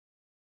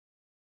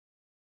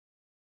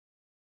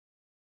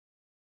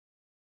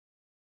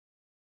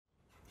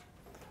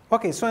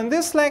Okay, so in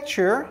this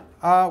lecture,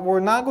 we're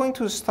now going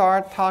to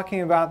start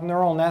talking about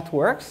neural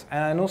networks.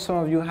 And I know some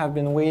of you have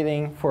been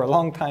waiting for a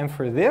long time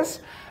for this.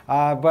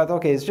 But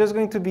okay, it's just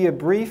going to be a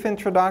brief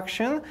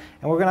introduction.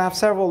 And we're going to have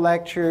several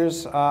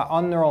lectures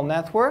on neural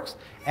networks.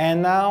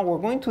 And now we're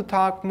going to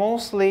talk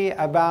mostly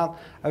about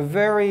a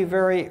very,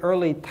 very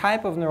early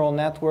type of neural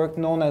network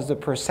known as the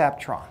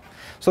perceptron.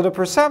 So the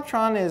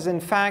perceptron is, in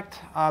fact,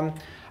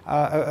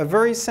 a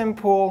very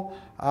simple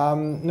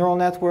neural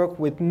network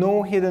with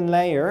no hidden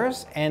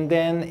layers, and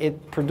then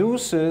it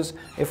produces,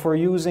 if we're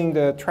using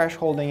the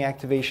thresholding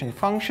activation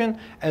function,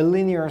 a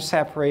linear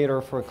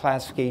separator for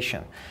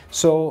classification.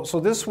 So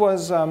this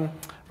was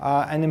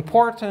an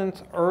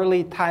important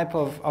early type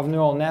of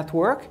neural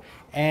network,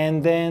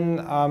 and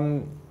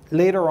then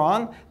later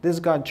on this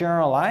got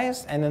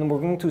generalized, and then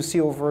we're going to see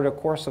over the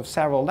course of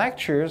several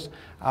lectures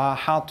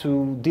how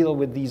to deal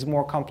with these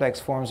more complex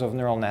forms of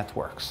neural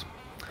networks.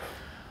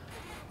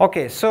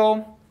 Okay,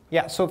 so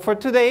for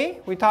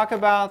today, we talk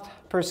about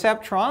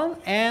perceptron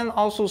and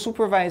also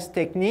supervised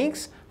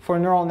techniques for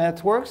neural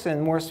networks,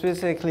 and more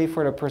specifically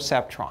for the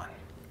perceptron.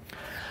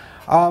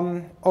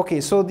 Okay,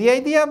 so the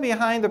idea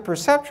behind the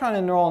perceptron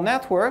in neural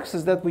networks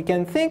is that we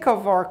can think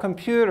of our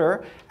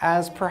computer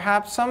as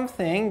perhaps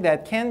something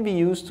that can be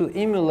used to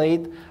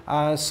emulate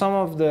some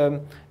of the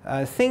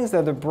things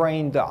that the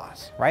brain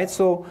does, right?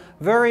 So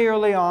very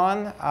early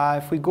on,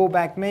 if we go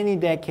back many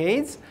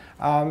decades,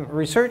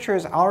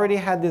 researchers already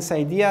had this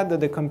idea that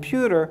the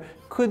computer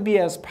could be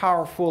as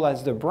powerful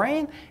as the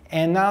brain.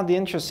 And now the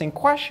interesting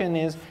question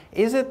is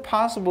it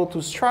possible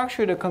to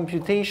structure the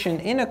computation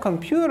in a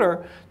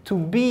computer to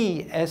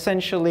be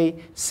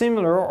essentially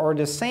similar or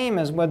the same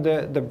as what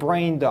the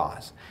brain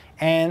does?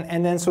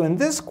 And then so in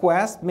this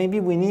quest, maybe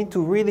we need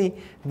to really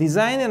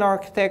design an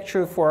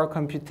architecture for our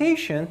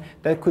computation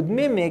that could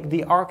mimic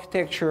the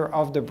architecture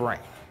of the brain.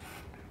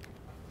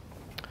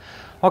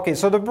 Okay,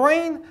 so the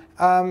brain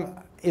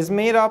is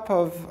made up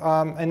of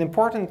an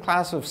important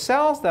class of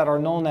cells that are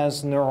known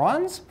as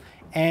neurons.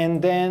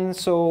 And then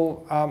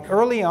so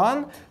early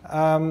on,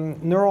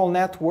 neural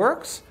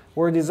networks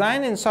were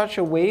designed in such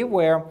a way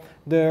where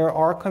there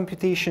are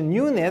computation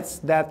units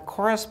that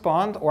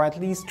correspond or at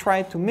least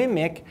try to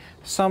mimic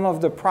some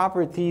of the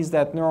properties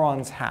that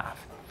neurons have.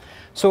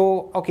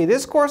 So okay,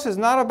 this course is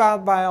not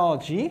about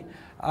biology,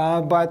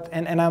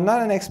 and I'm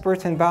not an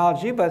expert in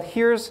biology, but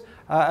here's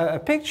a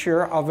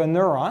picture of a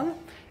neuron.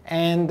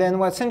 And then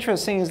what's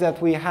interesting is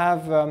that we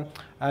have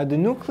the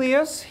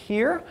nucleus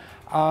here,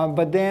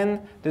 but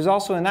then there's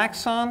also an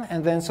axon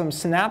and then some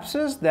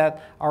synapses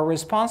that are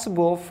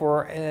responsible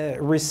for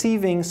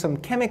receiving some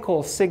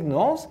chemical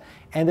signals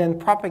and then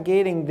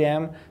propagating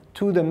them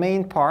to the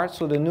main part,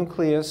 so the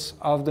nucleus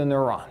of the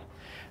neuron.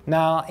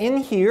 Now in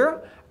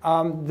here,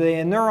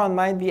 the neuron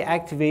might be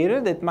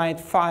activated, it might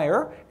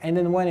fire, and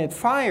then when it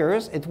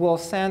fires, it will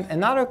send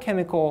another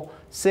chemical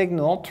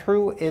signal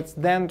through its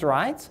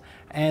dendrites,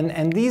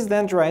 and these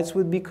dendrites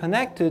would be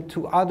connected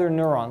to other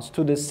neurons,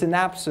 to the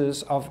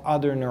synapses of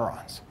other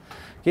neurons.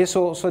 Okay,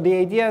 so the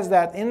idea is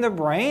that in the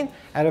brain,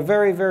 at a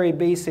very, very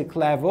basic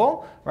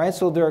level, right,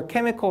 so there are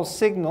chemical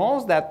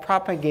signals that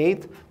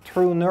propagate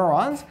through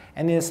neurons,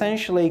 and they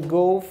essentially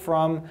go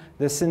from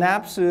the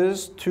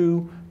synapses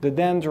to the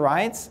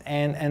dendrites,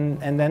 and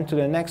then to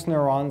the next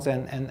neurons,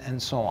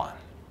 and so on.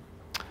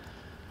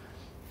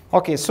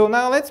 Okay, so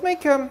now let's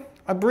make a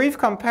brief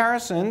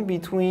comparison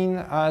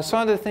between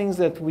some of the things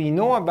that we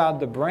know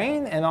about the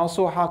brain and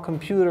also how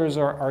computers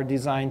are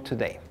designed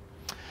today.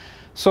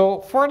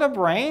 So for the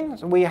brain,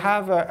 we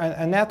have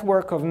a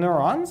network of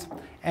neurons.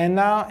 And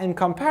now in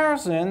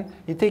comparison,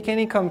 you take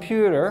any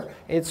computer,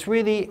 it's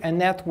really a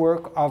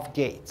network of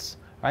gates,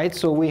 right?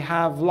 So we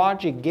have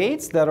logic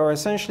gates that are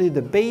essentially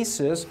the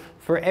basis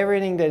for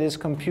everything that is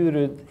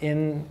computed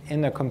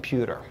in a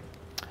computer.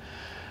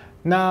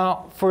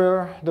 Now,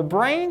 for the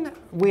brain,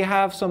 we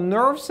have some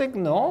nerve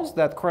signals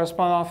that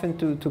correspond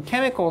often to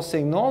chemical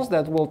signals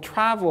that will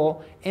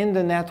travel in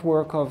the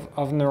network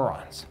of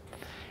neurons.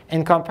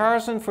 In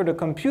comparison, for the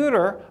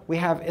computer, we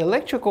have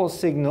electrical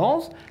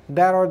signals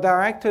that are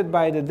directed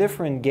by the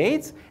different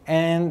gates,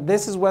 and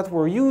this is what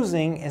we're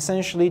using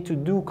essentially to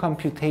do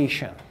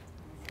computation.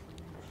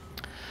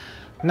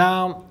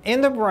 Now,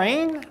 in the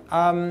brain,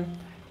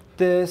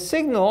 the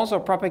signals are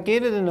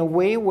propagated in a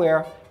way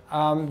where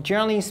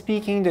generally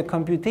speaking, the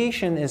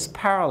computation is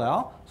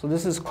parallel, so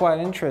this is quite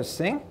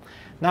interesting.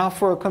 Now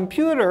for a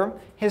computer,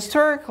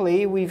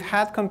 historically we've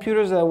had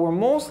computers that were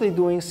mostly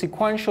doing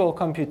sequential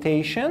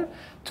computation.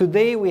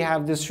 Today we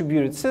have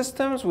distributed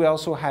systems, we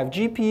also have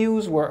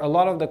GPUs where a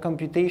lot of the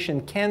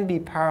computation can be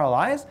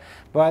parallelized,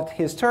 but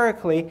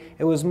historically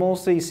it was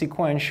mostly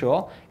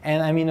sequential,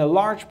 and I mean a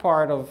large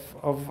part of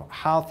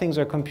how things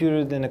are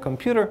computed in a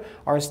computer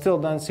are still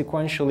done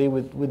sequentially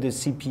with the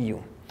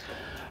CPU.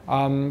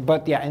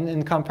 But yeah,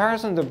 in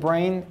comparison, the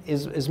brain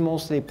is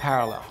mostly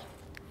parallel.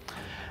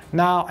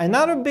 Now,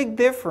 another big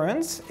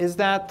difference is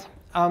that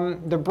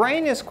the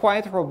brain is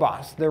quite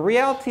robust. The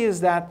reality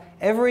is that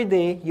every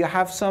day you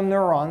have some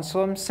neurons,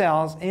 some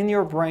cells in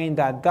your brain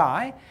that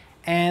die,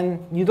 and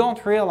you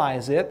don't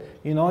realize it.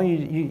 You know,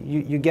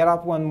 you get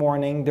up one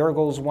morning, there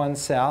goes one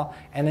cell,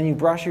 and then you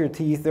brush your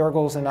teeth, there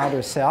goes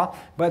another cell,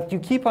 but you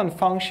keep on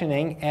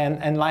functioning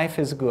and life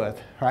is good,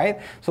 right?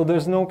 So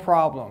there's no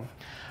problem.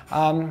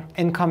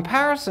 In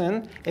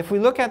comparison, if we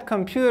look at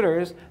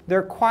computers,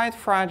 they're quite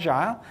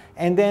fragile,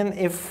 and then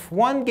if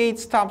one gate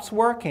stops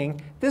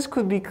working, this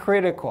could be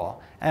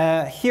critical.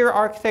 Here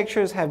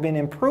architectures have been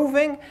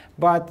improving,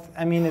 but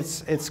I mean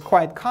it's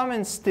quite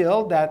common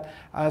still that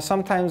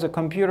sometimes a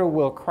computer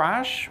will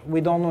crash.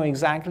 We don't know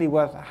exactly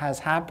what has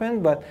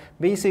happened, but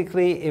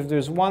basically if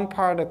there's one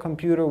part of the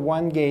computer,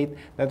 one gate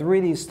that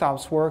really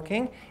stops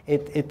working,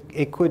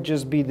 it could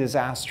just be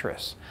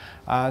disastrous.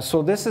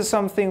 So this is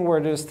something where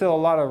there's still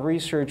a lot of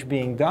research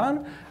being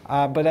done,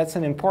 but that's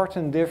an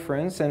important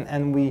difference,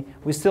 and we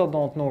still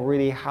don't know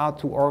really how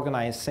to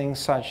organize things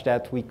such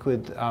that we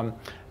could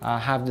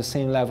have the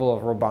same level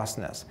of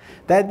robustness.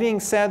 That being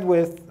said,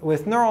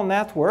 with neural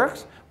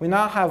networks, we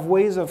now have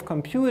ways of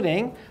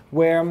computing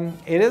where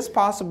it is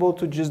possible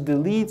to just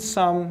delete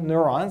some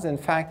neurons. In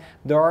fact,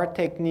 there are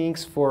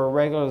techniques for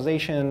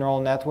regularization in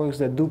neural networks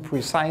that do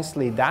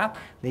precisely that.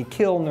 They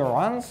kill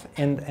neurons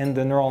in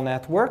the neural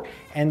network.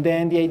 And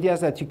then the idea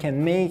is that you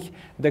can make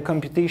the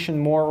computation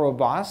more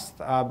robust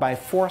by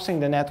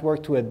forcing the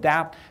network to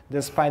adapt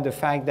despite the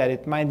fact that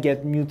it might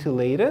get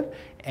mutilated.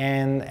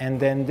 And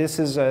then this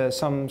is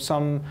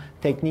some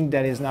technique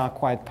that is now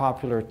quite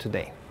popular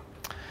today.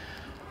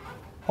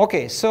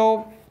 Okay,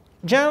 so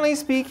generally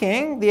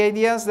speaking, the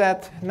idea is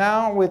that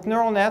now with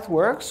neural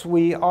networks,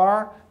 we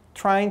are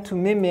trying to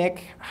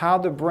mimic how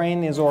the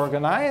brain is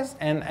organized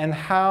and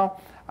how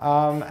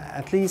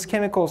at least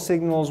chemical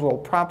signals will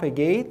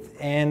propagate.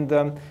 And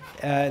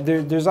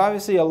there's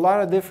obviously a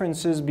lot of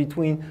differences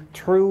between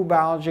true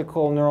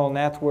biological neural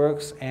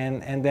networks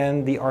and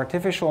then the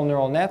artificial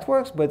neural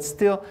networks, but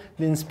still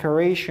the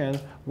inspiration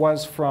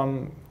was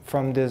from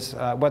this,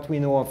 what we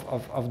know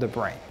of the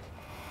brain.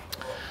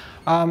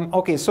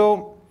 Okay,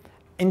 so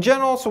in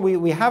general, so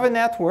we have a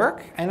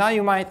network, and now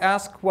you might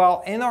ask,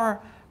 well, in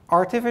our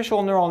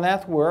artificial neural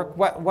network,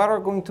 what are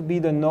going to be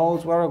the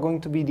nodes, what are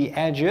going to be the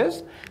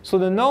edges? So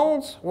the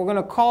nodes, we're going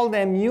to call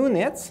them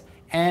units,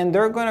 and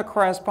they're going to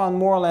correspond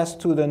more or less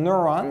to the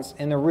neurons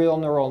in a real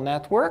neural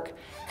network,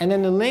 and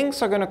then the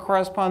links are going to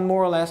correspond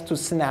more or less to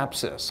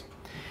synapses.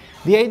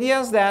 The idea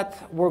is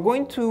that we're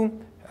going to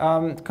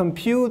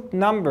compute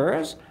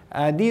numbers.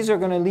 These are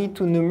going to lead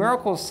to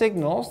numerical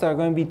signals that are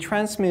going to be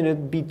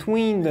transmitted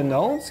between the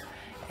nodes.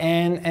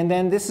 And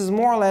then this is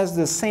more or less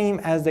the same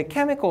as the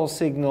chemical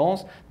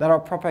signals that are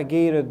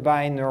propagated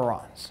by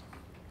neurons.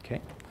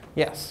 Okay?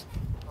 Yes?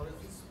 How does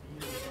the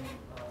speed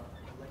of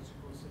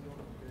electrical signal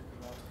compare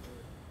to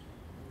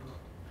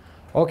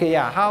that? Okay,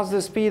 yeah. How's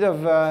the speed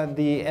of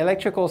the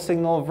electrical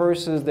signal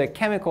versus the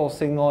chemical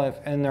signal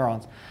in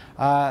neurons?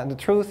 The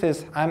truth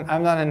is,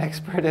 I'm not an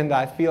expert in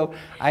that field.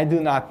 I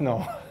do not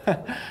know.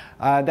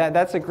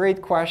 That's a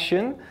great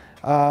question.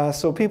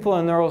 So people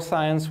in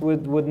neuroscience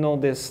would know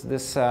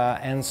this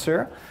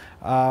answer.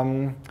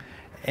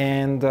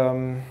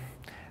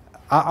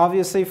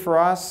 Obviously for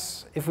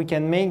us, if we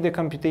can make the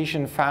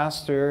computation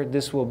faster,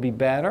 this will be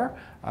better.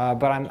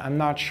 But I'm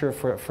not sure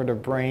for the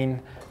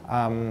brain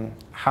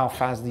how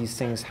fast these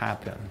things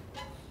happen.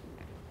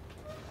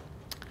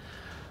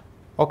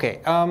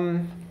 Okay.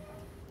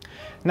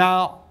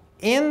 Now,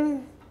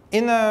 in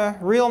a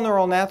real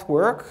neural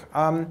network,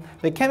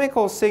 the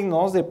chemical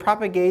signals, they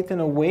propagate in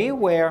a way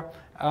where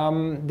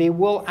they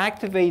will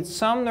activate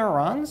some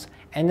neurons,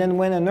 and then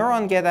when a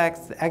neuron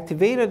gets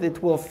activated,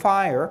 it will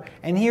fire.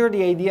 And here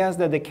the idea is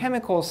that the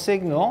chemical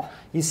signal,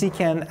 you see,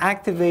 can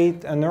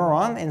activate a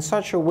neuron in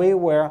such a way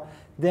where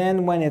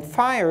then when it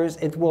fires,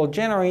 it will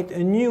generate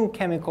a new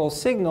chemical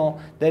signal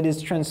that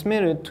is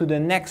transmitted to the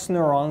next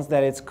neurons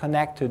that it's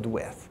connected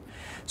with.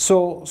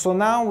 So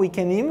now we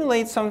can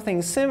emulate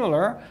something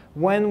similar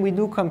when we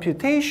do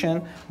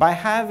computation by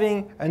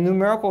having a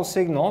numerical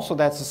signal, so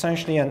that's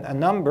essentially a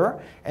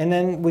number, and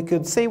then we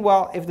could say,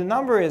 well, if the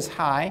number is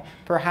high,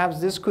 perhaps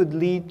this could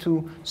lead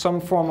to some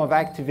form of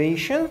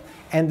activation,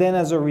 and then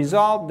as a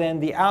result,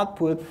 then the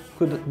output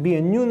could be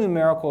a new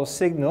numerical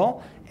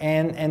signal,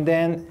 and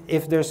then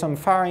if there's some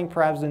firing,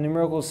 perhaps the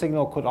numerical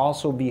signal could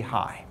also be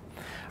high.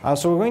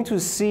 So we're going to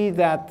see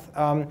that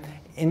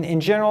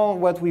in general,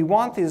 what we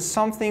want is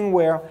something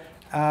where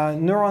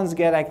neurons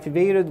get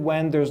activated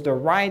when there's the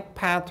right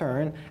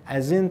pattern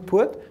as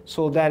input,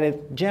 so that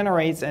it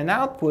generates an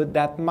output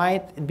that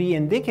might be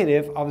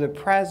indicative of the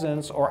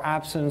presence or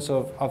absence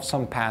of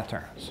some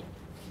patterns.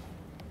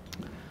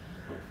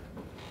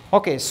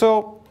 Okay,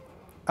 so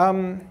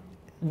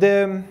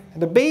the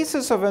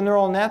basis of a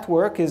neural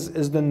network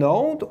is the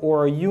node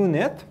or a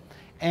unit.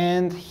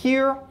 And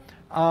here,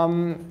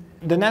 the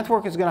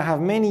network is going to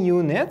have many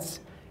units.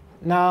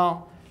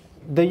 Now,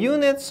 the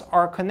units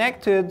are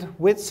connected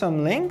with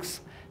some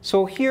links.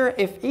 So here,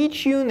 if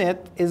each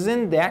unit is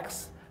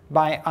indexed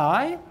by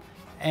I,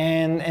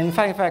 and in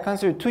fact, if I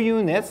consider two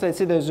units, let's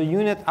say there's a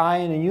unit I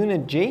and a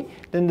unit J,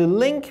 then the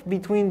link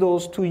between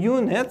those two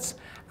units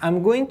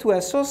I'm going to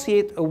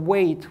associate a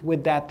weight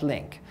with that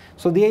link.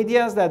 So the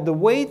idea is that the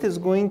weight is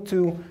going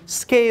to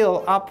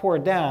scale up or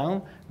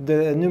down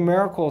the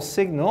numerical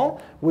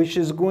signal, which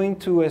is going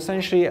to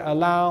essentially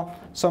allow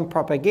some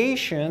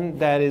propagation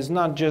that is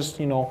not just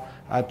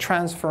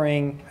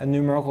transferring a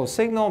numerical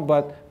signal,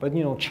 but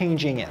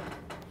changing it.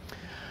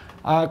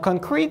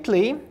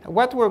 Concretely,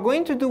 what we're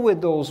going to do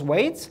with those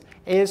weights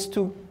is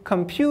to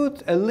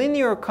compute a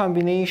linear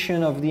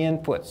combination of the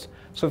inputs.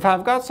 So if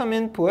I've got some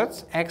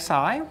inputs,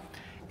 xi,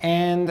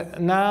 and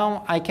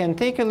now I can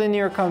take a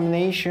linear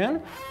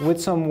combination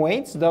with some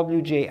weights,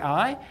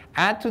 wji,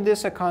 add to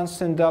this a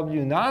constant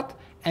w naught,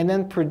 and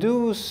then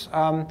produce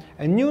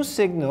a new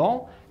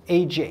signal,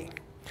 aj.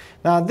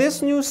 Now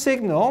this new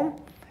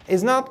signal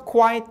is not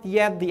quite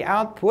yet the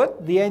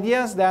output. The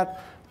idea is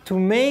that to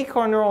make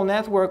our neural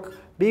network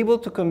be able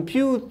to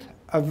compute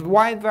a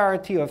wide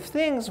variety of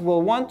things,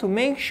 we'll want to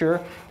make sure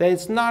that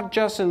it's not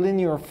just a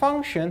linear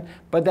function,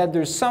 but that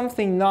there's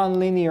something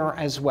nonlinear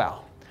as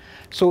well.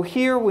 So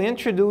here we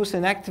introduce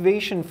an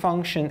activation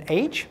function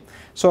h.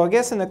 So I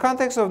guess in the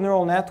context of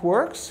neural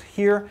networks,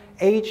 here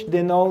h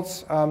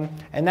denotes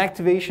an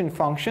activation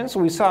function. So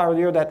we saw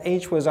earlier that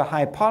h was a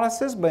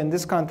hypothesis, but in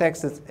this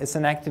context it's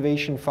an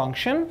activation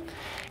function.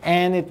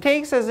 And it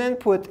takes as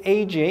input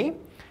aj,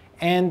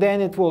 and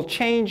then it will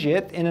change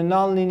it in a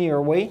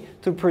nonlinear way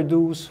to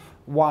produce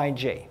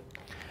yj.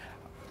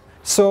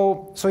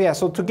 So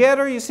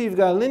together you see you've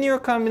got a linear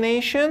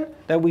combination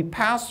that we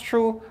pass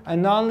through a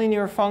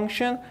nonlinear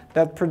function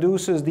that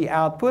produces the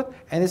output,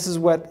 and this is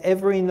what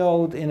every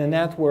node in a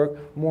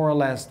network more or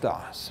less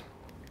does.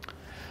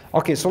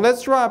 Okay, so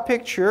let's draw a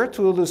picture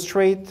to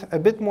illustrate a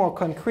bit more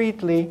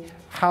concretely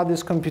how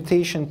this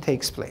computation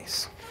takes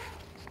place.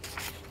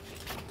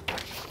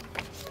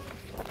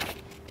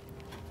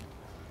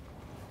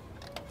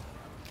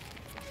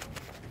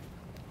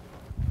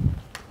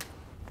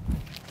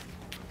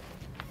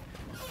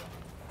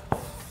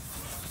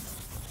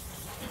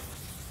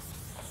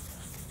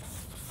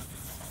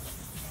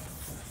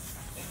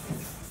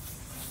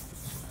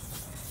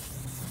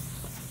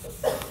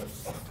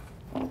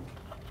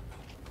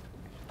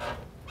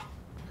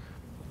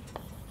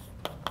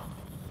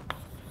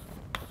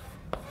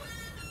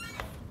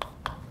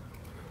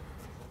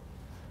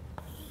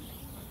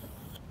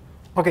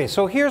 Okay,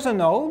 so here's a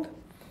node,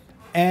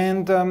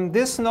 and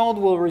this node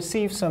will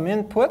receive some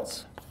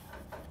inputs.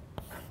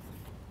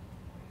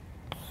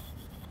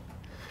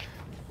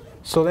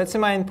 So let's say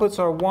my inputs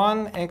are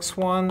 1,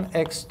 x1,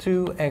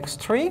 x2,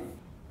 x3.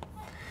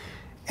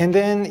 And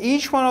then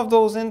each one of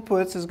those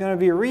inputs is going to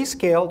be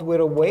rescaled with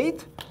a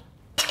weight,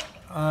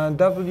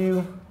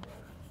 wj0,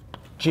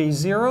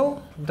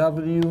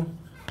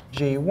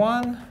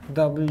 wj1,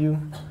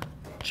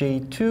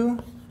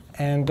 wj2,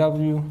 and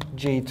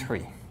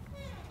wj3.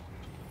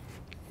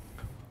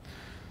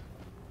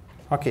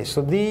 Okay,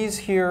 so these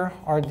here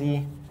are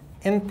the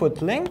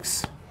input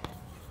links.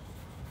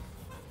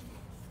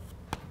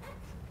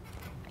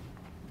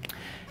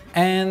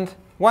 And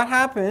what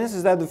happens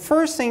is that the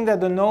first thing that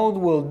the node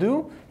will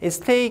do is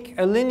take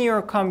a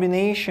linear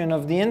combination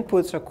of the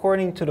inputs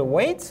according to the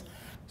weights.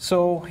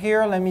 So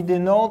here, let me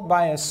denote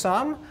by a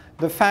sum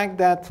the fact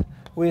that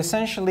we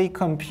essentially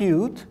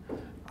compute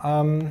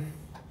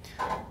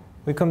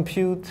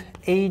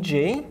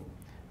aj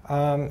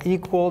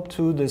equal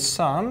to the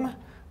sum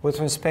with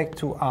respect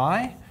to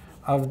I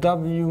of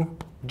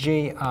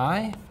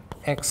wji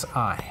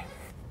xi.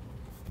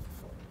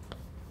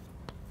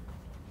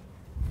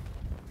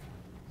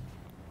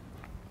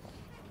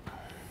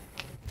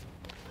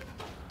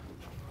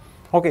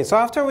 Okay, so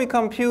after we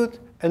compute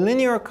a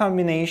linear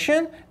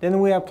combination, then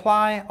we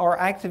apply our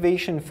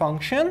activation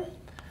function.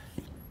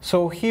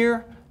 So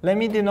here, let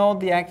me denote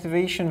the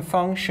activation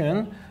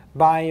function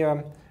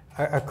by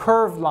a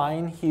curved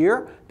line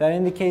here that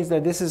indicates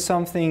that this is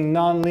something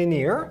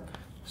nonlinear.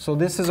 So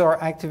this is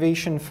our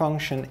activation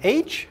function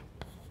h.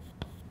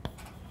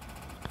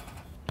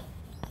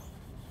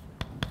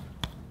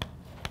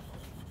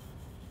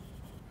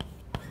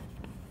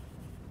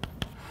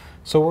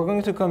 So we're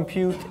going to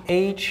compute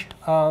h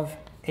of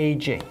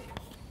aj.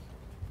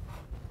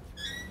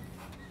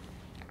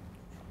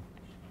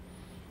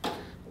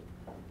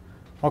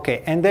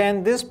 Okay, and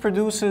then this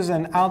produces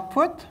an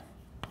output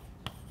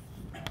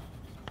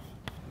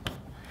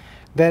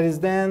that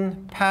is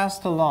then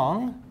passed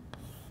along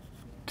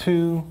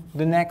to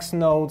the next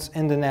nodes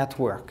in the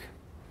network.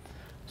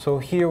 So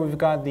here we've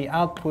got the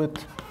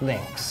output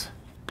links.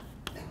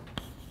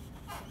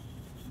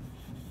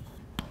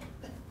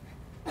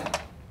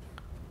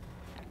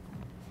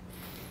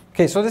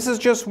 Okay, so this is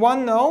just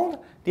one node.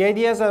 The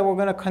idea is that we're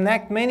going to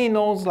connect many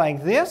nodes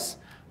like this,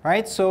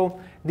 right?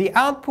 So the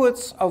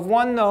outputs of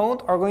one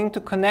node are going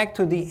to connect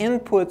to the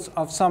inputs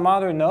of some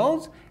other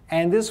nodes,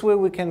 and this way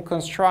we can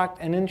construct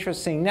an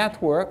interesting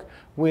network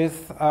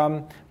with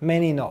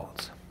many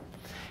nodes.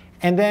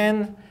 And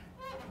then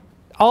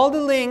all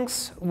the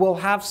links will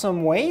have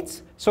some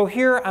weights. So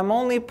here I'm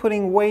only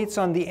putting weights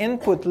on the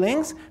input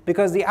links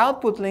because the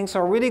output links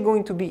are really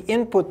going to be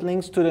input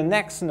links to the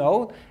next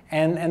node,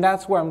 and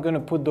that's where I'm going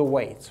to put the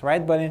weights,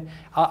 right? But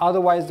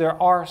otherwise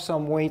there are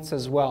some weights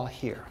as well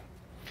here.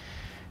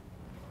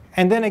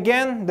 And then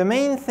again, the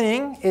main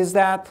thing is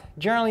that,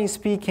 generally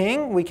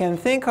speaking, we can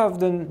think of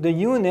the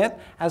unit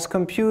as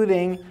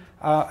computing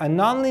a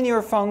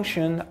nonlinear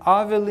function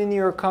of a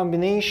linear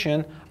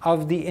combination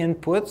of the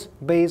inputs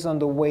based on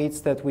the weights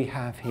that we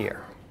have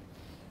here.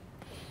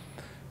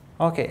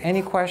 Okay,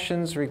 any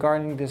questions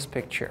regarding this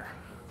picture?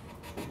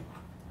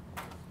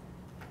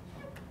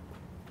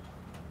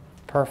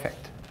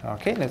 Perfect.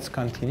 Okay, let's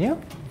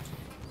continue.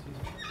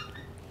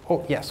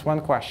 Oh, yes,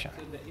 one question.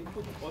 So the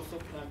input also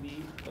can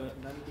be a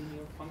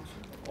nonlinear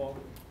function, or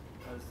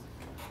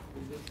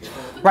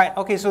Right,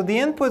 okay, so the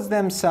inputs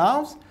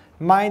themselves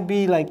might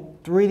be like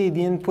really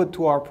the input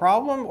to our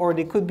problem, or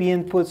they could be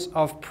inputs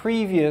of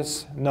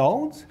previous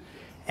nodes.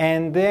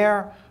 And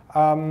there,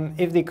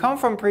 if they come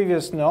from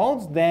previous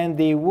nodes, then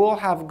they will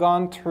have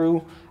gone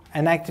through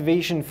an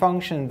activation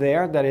function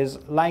there that is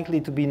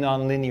likely to be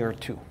nonlinear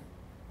too.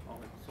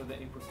 Okay, so the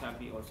input can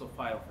be also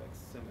phi of x,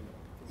 similar.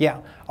 Yeah,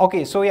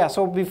 okay, so yeah,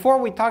 so before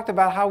we talked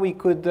about how we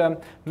could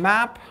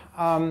map,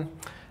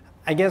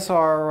 I guess,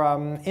 our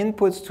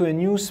inputs to a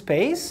new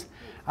space.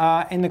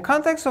 In the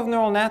context of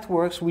neural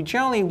networks, we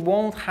generally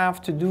won't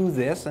have to do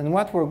this. And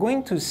what we're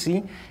going to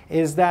see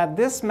is that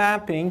this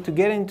mapping to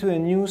get into a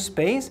new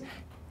space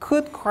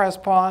could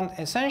correspond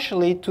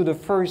essentially to the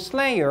first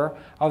layer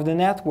of the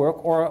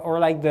network, or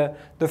like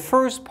the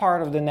first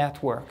part of the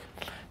network.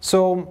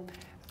 So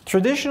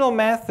traditional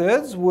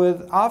methods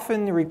would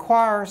often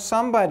require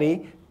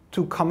somebody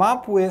to come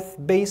up with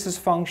basis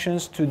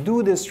functions to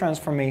do this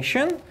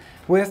transformation.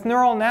 With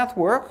neural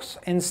networks,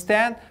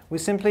 instead, we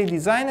simply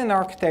design an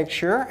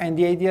architecture, and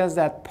the idea is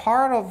that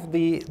part of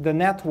the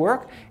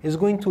network is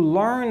going to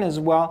learn as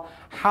well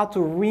how to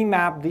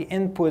remap the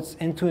inputs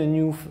into a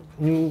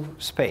new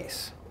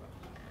space.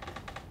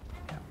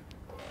 Yeah.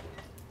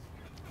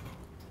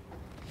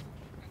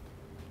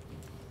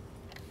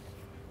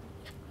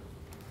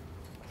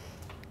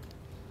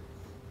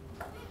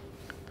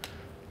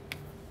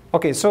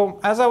 Okay, so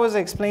as I was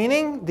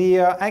explaining, the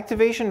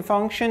activation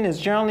function is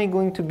generally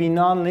going to be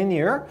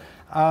nonlinear.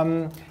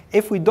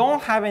 If we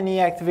don't have any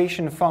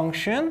activation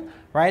function,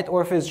 right,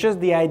 or if it's just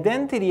the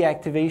identity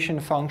activation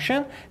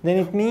function, then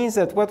it means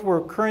that what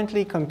we're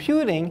currently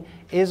computing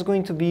is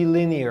going to be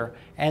linear.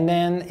 And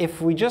then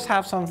if we just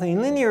have something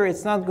linear,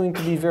 it's not going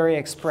to be very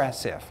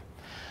expressive.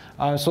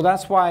 So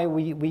that's why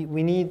we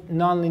need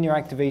nonlinear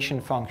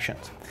activation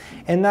functions.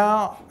 And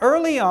now,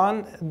 early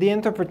on, the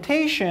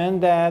interpretation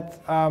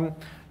that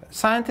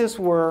scientists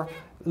were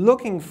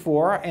looking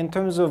for in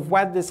terms of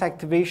what this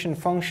activation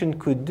function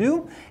could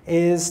do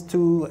is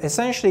to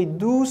essentially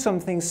do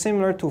something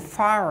similar to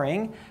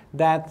firing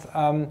that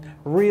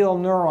real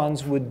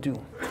neurons would do.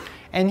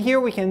 And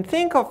here we can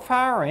think of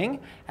firing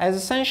as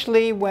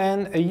essentially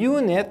when a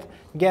unit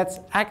gets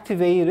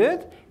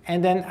activated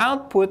and then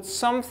outputs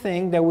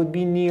something that would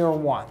be near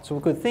 1. So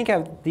we could think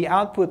of the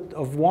output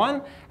of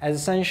 1 as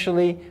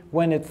essentially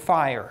when it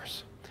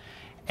fires.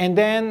 And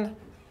then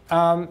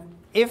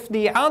if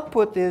the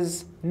output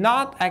is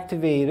not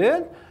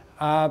activated,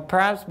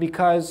 perhaps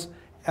because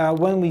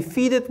when we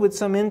feed it with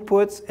some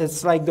inputs,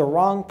 it's like the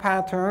wrong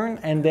pattern,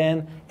 and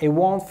then it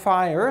won't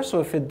fire. So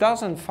if it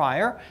doesn't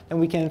fire, then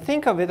we can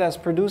think of it as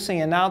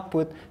producing an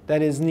output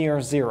that is near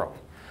 0.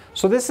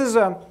 So this is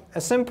a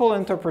simple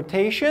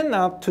interpretation.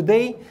 Now,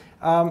 today,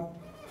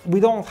 we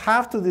don't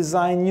have to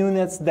design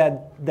units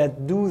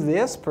that do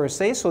this per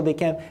se, so they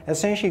can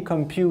essentially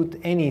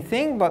compute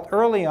anything. But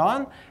early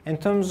on, in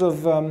terms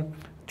of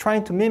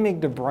trying to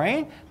mimic the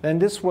brain, then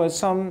this was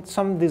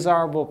some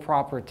desirable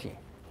property.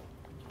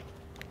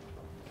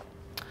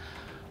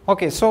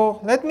 Okay, so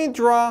let me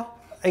draw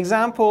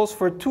examples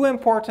for two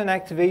important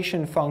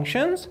activation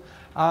functions.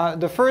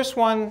 The first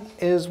one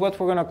is what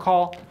we're going to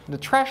call the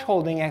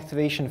thresholding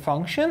activation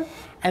function.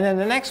 And then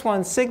the next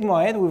one,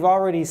 sigmoid, we've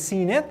already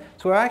seen it.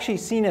 So we've actually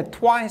seen it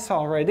twice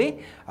already.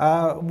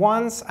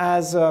 Once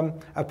as a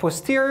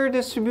posterior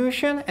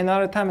distribution,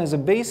 another time as a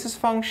basis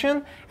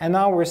function. And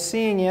now we're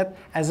seeing it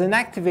as an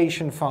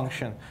activation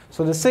function.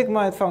 So the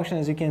sigmoid function,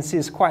 as you can see,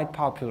 is quite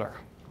popular.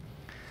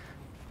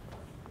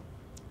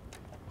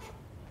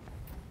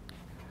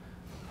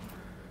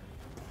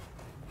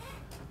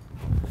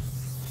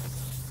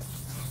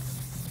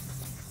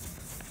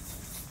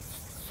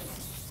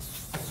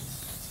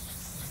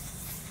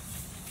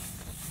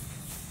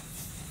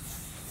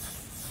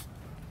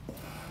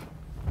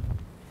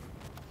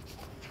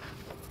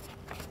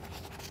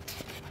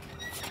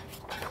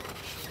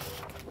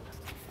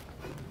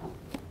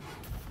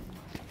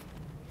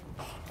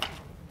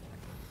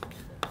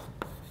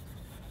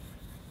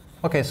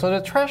 Okay, so the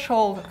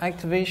threshold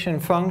activation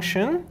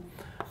function,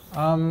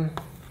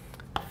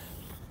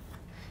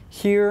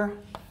 here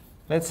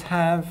let's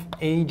have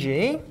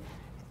aj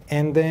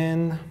and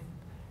then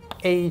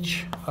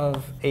h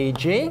of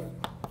aj.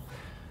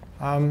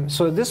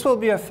 So this will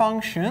be a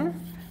function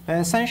that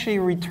essentially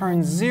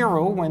returns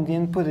 0 when the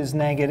input is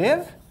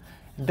negative.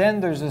 Then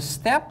there's a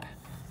step,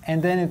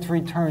 and then it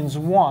returns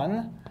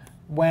 1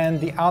 when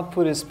the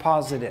output is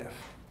positive.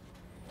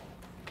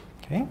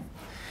 Okay?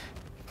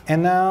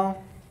 And now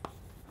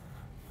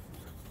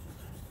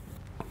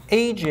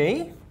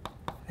Aj,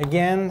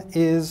 again,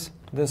 is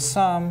the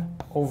sum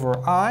over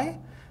I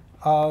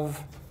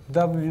of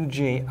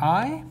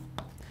Wji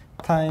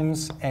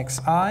times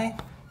xi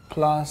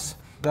plus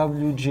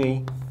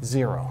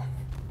Wj0.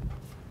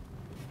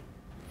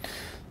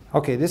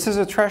 Okay, this is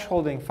a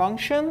thresholding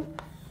function,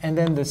 and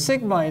then the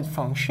sigmoid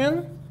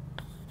function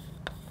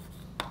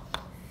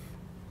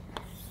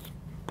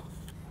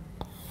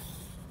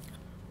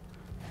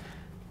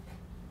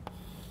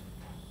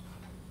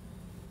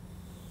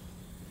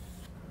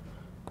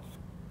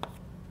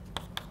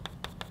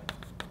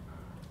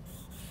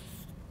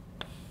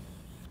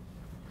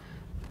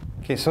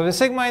Okay, so the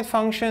sigmoid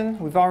function,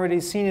 we've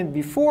already seen it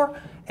before.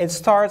 It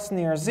starts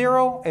near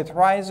 0, it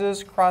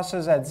rises,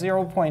 crosses at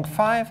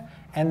 0.5,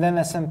 and then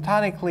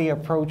asymptotically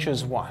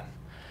approaches 1.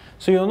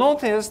 So you'll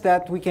notice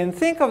that we can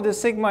think of the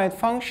sigmoid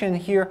function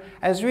here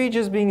as really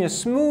just being a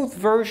smooth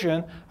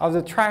version of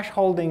the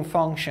thresholding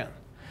function.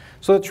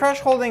 So the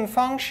thresholding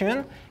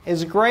function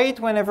is great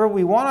whenever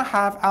we want to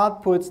have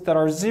outputs that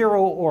are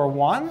 0 or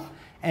 1.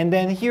 And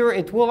then here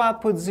it will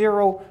output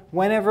 0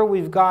 whenever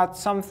we've got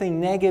something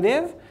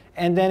negative.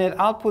 And then it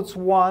outputs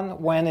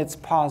 1 when it's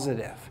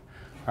positive,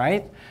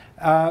 right?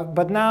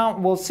 But now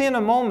we'll see in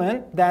a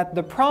moment that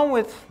the problem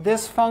with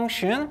this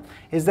function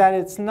is that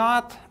it's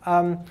not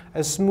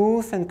a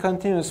smooth and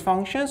continuous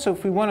function. So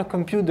if we want to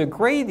compute the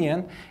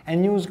gradient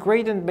and use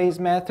gradient-based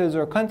methods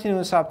or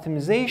continuous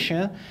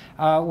optimization,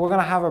 we're going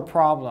to have a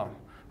problem,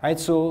 right?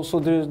 So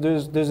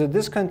there's a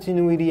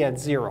discontinuity at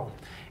 0.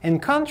 In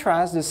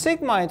contrast, the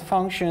sigmoid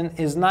function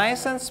is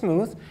nice and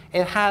smooth.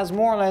 It has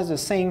more or less the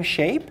same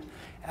shape.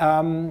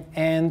 And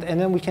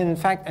then we can, in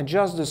fact,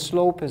 adjust the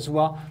slope as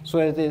well so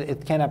that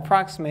it can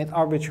approximate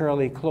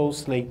arbitrarily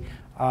closely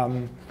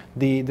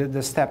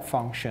the step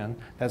function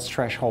that's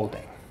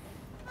thresholding.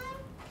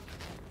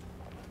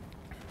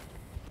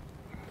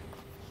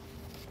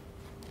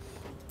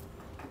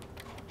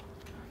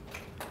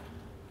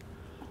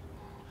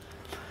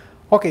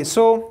 Okay,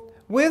 so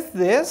with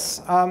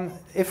this,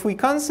 if we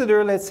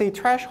consider, let's say,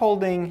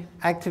 thresholding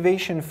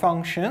activation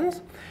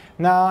functions,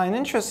 now, an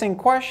interesting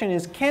question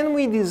is, can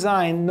we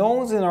design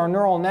nodes in our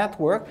neural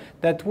network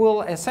that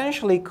will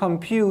essentially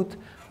compute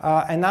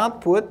an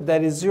output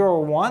that is 0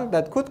 or 1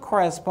 that could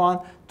correspond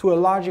to a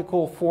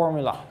logical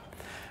formula?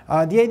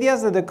 The idea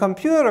is that the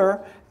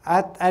computer,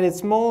 at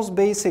its most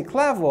basic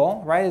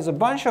level, right, is a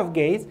bunch of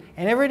gates,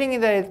 and everything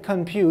that it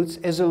computes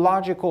is a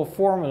logical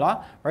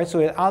formula, right? So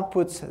it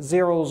outputs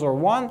zeros or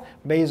 1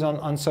 based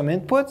on some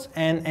inputs,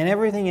 and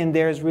everything in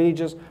there is really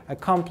just a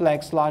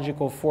complex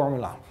logical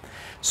formula.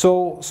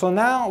 So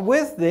now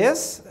with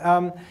this,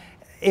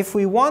 if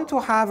we want to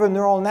have a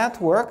neural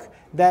network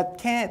that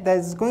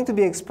is going to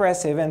be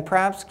expressive and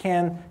perhaps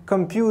can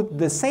compute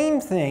the same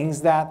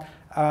things that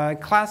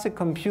classic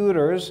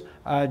computers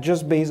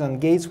just based on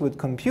gates would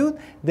compute,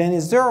 then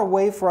is there a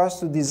way for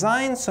us to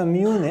design some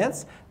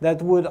units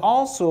that would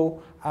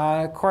also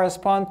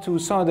correspond to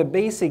some of the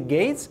basic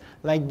gates,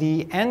 like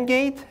the AND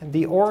gate,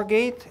 the OR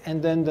gate,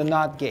 and then the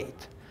NOT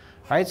gate,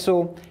 right?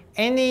 So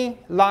any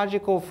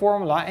logical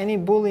formula, any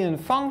Boolean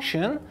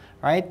function,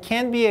 right,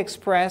 can be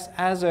expressed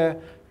as a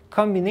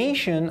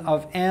combination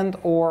of AND,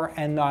 OR,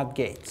 and NOT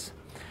gates.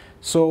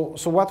 So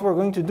what we're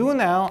going to do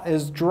now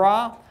is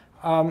draw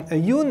a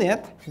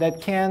unit that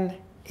can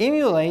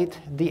emulate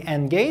the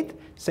AND gate,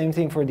 same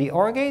thing for the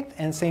OR gate,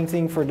 and same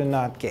thing for the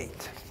NOT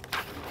gate.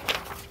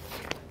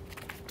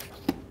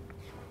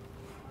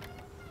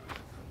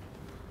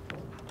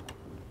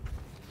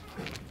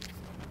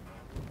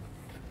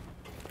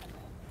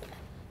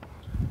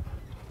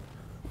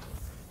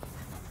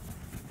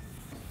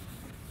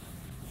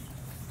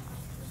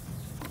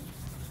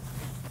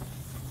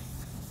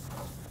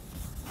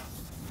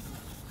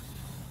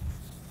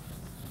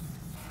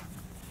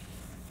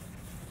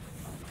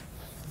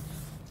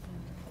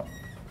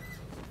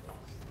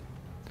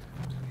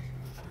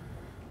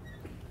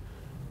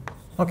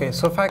 Okay,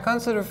 so if I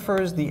consider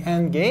first the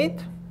AND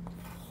gate,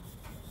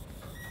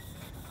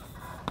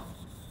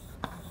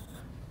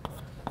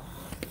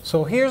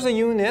 so here's a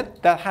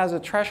unit that has a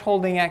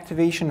thresholding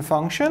activation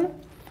function.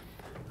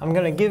 I'm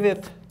going to give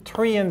it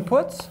 3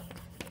 inputs,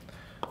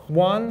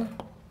 1,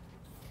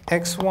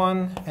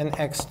 x1, and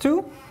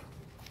x2,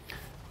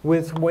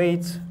 with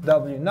weights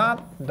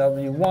w0,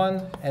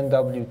 w1, and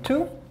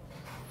w2.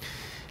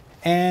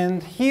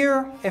 And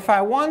here, if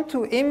I want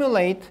to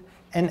emulate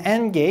an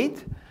AND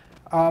gate,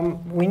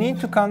 we need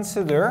to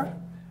consider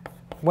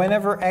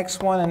whenever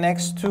x1 and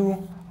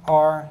x2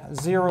 are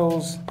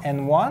 0s and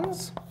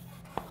 1s.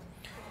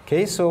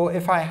 Okay, so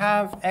if I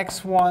have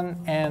x1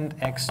 and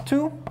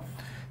x2,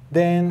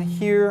 then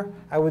here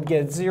I would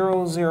get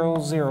 0, 0,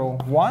 0,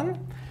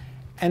 1.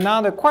 And now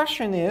the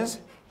question is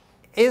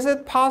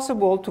it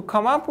possible to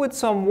come up with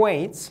some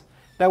weights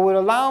that would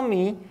allow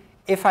me,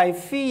 if I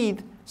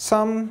feed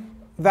some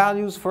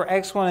values for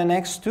x1 and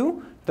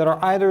x2 that are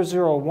either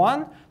 0 or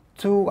 1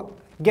 to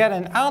get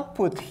an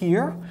output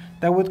here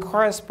that would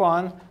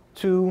correspond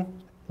to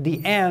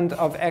the end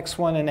of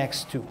x1 and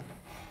x2.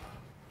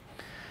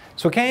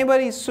 So can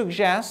anybody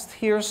suggest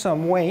here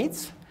some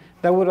weights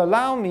that would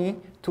allow me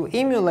to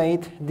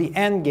emulate the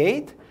AND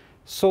gate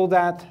so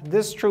that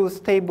this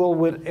truth table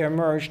would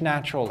emerge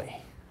naturally?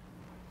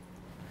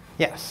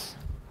 Yes?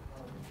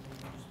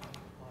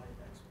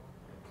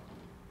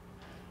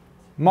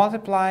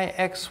 Multiply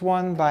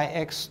x1 by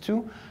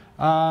x2.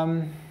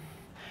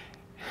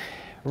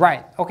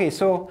 Right, okay,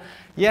 so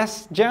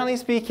yes, generally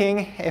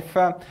speaking,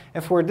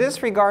 if we're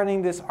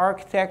disregarding this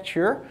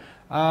architecture,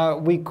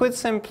 we could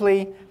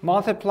simply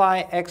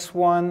multiply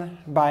x1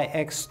 by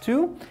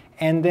x2,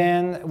 and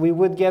then we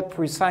would get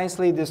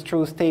precisely this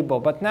truth table.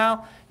 But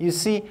now, you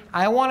see,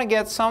 I want to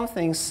get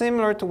something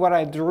similar to what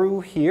I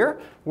drew here,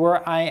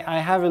 where I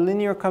have a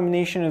linear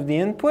combination of the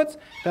inputs,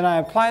 then I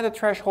apply the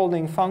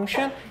thresholding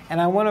function,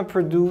 and I want to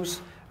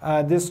produce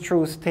this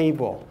truth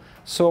table.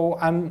 So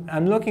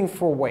I'm looking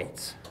for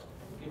weights.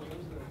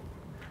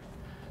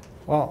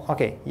 Well,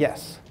 okay,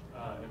 yes.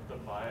 If the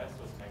bias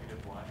was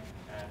 -1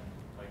 and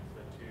like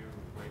the two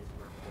weights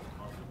were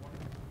both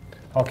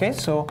 +1. Okay,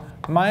 so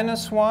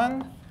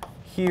 -1,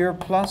 here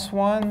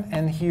 +1,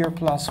 and here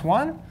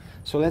 +1.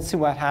 So let's see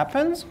what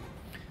happens.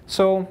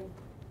 So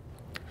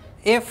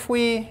if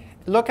we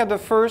look at the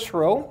first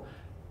row,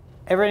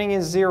 everything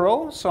is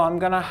 0. So I'm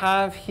going to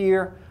have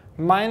here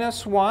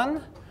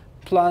 -1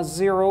 plus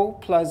 0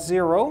 plus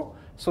 0.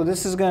 So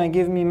this is going to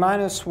give me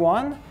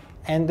 -1.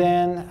 And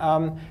then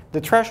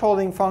the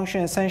thresholding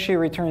function essentially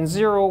returns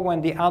 0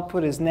 when the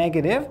output is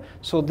negative.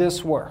 So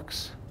this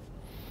works.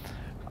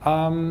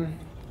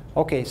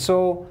 Okay,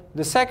 so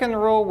the second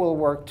row will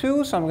work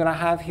too. So I'm going to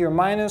have here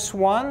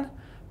 -1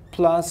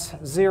 plus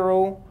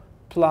 0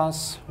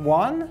 plus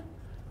 1.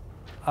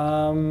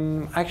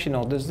 Actually,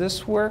 no, does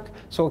this work?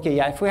 So, okay,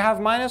 yeah, if we have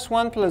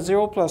 -1 plus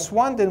 0 plus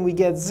 1, then we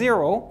get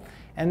 0.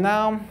 And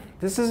now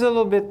this is a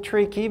little bit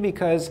tricky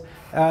because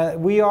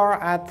we are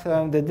at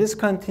the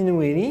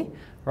discontinuity,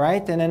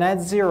 right? And then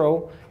at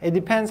 0, it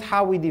depends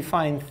how we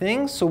define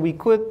things. So we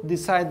could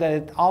decide that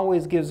it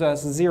always gives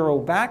us 0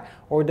 back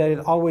or that it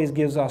always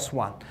gives us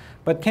 1.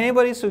 But can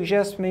anybody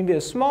suggest maybe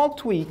a small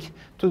tweak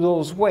to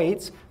those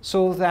weights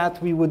so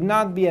that we would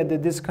not be at the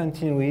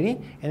discontinuity?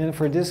 And then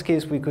for this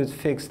case, we could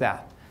fix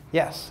that.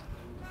 Yes?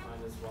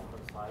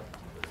 -1.5.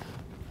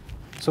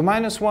 So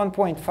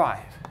 -1.5.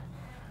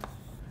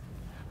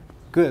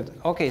 Good.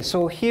 Okay,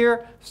 so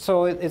here,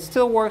 so it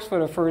still works for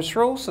the first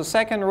row. So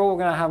second row, we're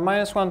going to have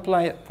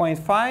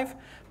 -1.5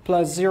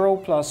 plus 0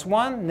 plus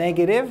 1,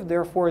 negative.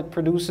 Therefore, it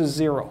produces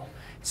 0.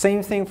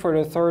 Same thing for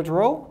the third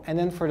row. And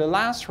then for the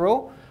last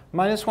row,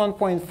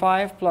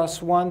 -1.5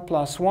 plus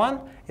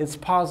 1, it's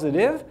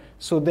positive.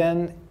 So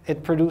then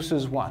it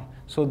produces 1.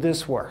 So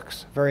this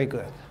works. Very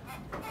good.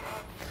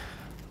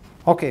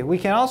 Okay, we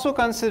can also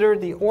consider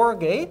the OR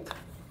gate.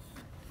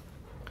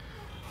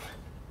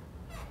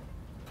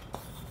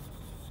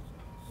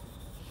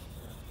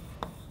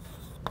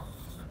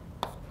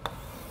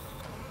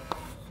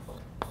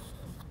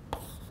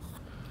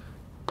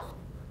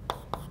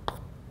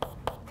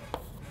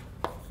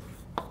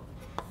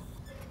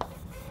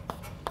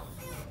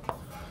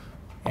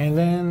 And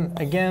then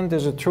again,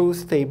 there's a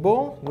truth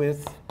table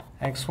with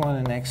x1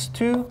 and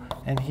x2,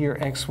 and here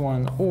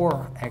x1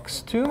 or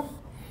x2.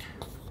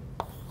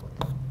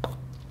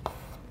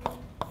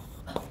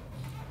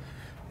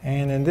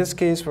 And in this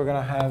case, we're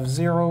going to have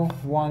 0,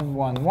 1,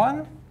 1,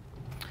 1.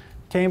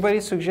 Can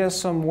anybody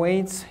suggest some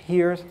weights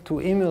here to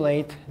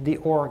emulate the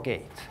OR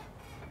gate?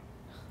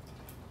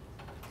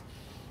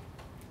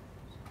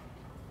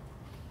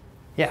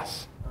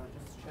 Yes?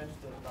 Just change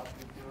the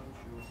W to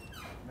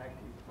 -1.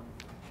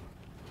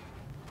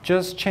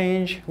 Just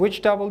change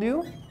which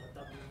W? W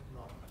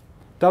naught.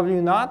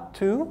 W naught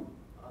to?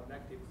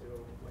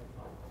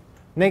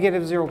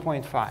 -0.5.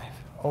 -0.5.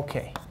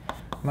 Okay.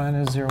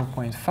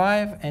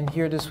 -0.5. And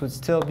here this would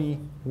still be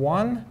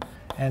 1.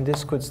 And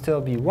this could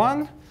still be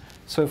 1.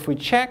 So if we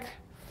check,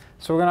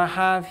 so we're going to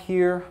have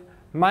here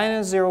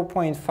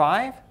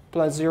 -0.5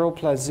 plus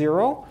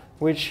 0,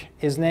 which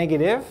is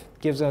negative,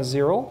 gives us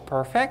 0.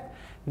 Perfect.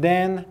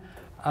 Then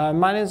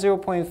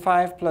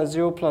 -0.5 plus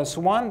 0 plus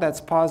 1, that's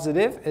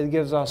positive. It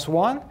gives us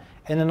 1.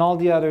 And then all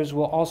the others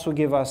will also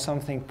give us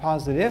something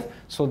positive.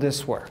 So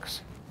this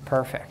works.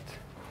 Perfect.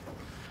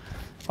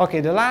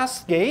 Okay, the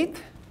last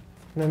gate,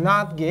 the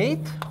NOT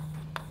gate.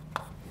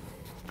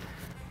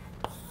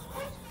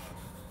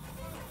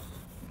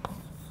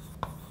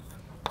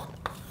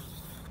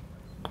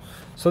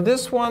 So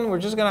this one, we're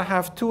just going to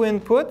have two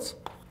inputs,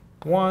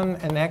 1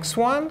 and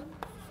x1,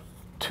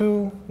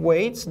 two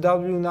weights,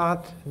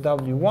 W0,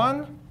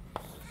 W1.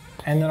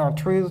 And then our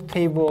truth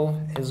table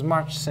is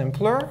much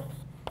simpler.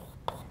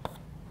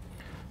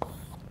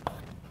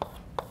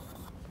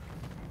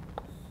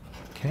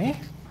 Okay.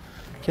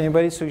 Can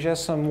anybody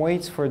suggest some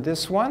weights for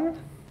this one?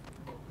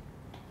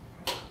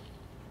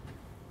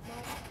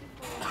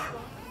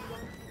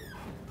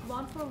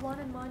 One for 1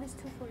 and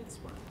 -2 for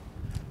x1.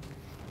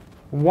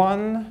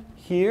 1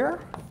 here,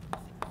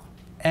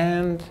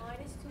 and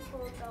 -2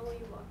 for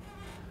W1.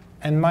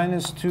 and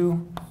 -2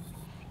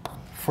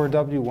 for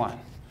W1.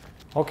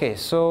 Okay,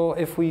 so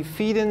if we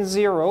feed in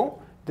 0,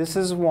 this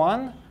is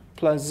 1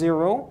 plus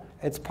 0,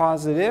 it's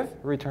positive,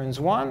 returns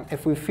 1.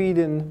 If we feed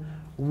in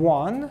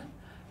 1,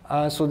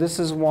 so this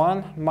is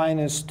 1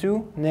 minus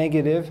 2,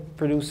 negative,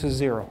 produces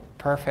 0.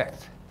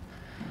 Perfect.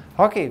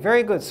 Okay,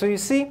 very good. So you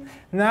see,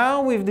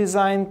 now we've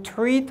designed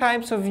 3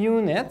 types of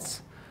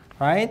units,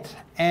 right?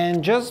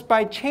 And just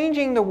by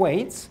changing the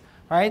weights,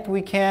 right,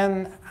 we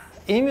can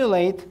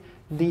emulate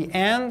the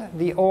AND,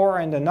 the OR,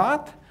 and the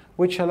NOT,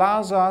 which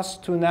allows us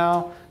to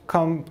now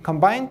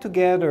combine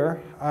together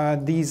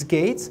these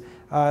gates,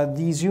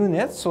 these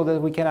units, so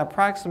that we can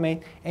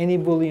approximate any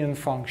Boolean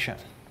function.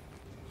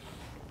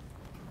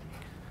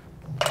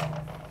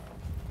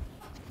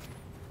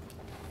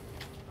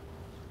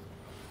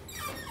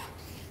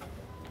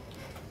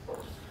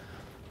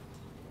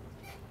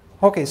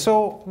 Okay,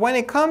 so when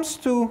it comes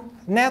to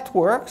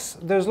networks,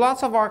 there's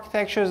lots of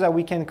architectures that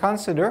we can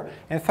consider.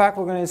 In fact,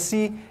 we're going to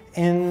see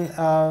in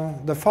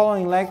the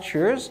following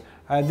lectures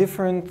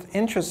different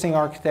interesting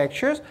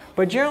architectures.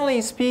 But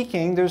generally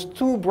speaking, there's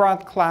 2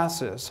 broad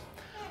classes.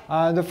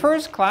 The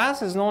first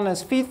class is known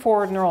as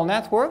feed-forward neural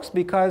networks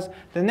because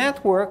the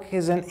network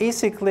is an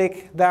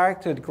acyclic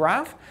directed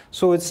graph.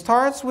 So it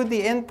starts with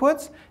the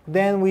inputs,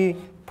 then we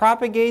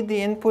propagate the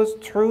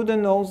inputs through the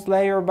nodes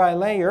layer by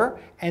layer,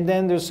 and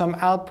then there's some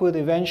output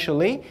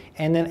eventually,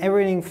 and then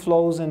everything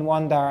flows in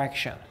one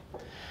direction.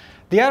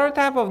 The other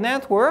type of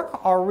network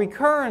are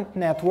recurrent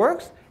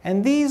networks,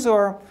 and these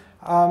are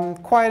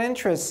quite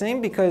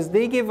interesting because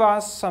they give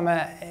us some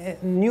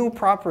new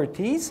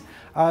properties.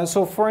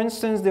 So for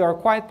instance, they are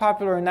quite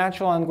popular in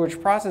natural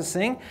language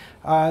processing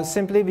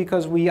simply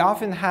because we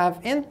often have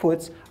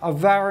inputs of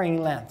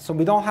varying length. So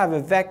we don't have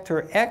a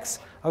vector x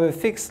of a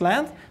fixed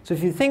length. So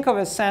if you think of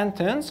a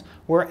sentence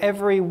where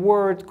every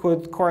word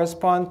could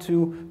correspond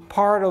to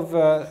part of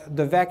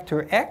the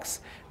vector x,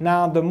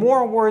 now the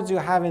more words you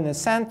have in a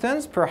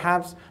sentence,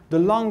 perhaps the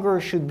longer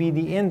should be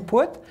the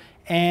input.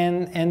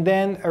 And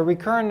then a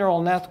recurrent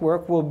neural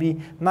network will be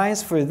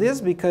nice for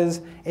this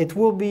because it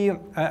will be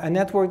a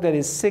network that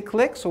is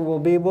cyclic. So we'll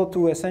be able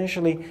to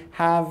essentially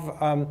have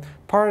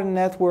part of the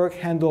network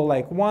handle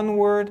like one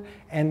word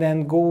and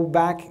then go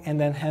back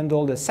and then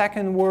handle the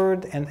second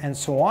word and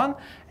so on.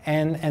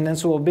 And then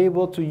so we'll be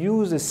able to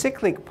use the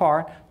cyclic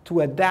part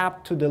to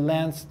adapt to the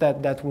lengths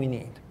that we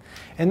need.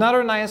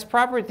 Another nice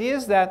property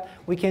is that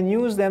we can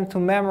use them to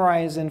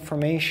memorize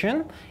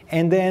information,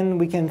 and then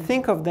we can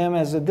think of them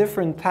as a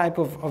different type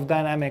of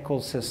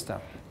dynamical system.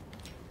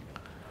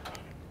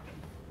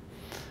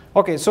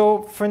 Okay,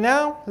 so for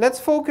now, let's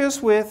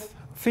focus with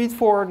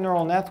feed-forward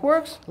neural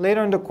networks.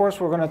 Later in the course,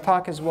 we're going to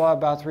talk as well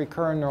about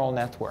recurrent neural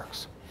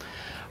networks.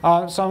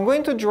 So I'm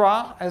going to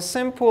draw a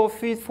simple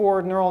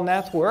feed-forward neural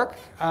network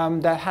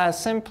that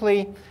has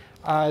simply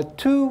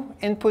 2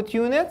 input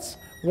units,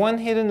 1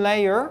 hidden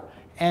layer,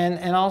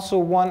 and also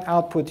 1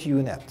 output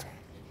unit.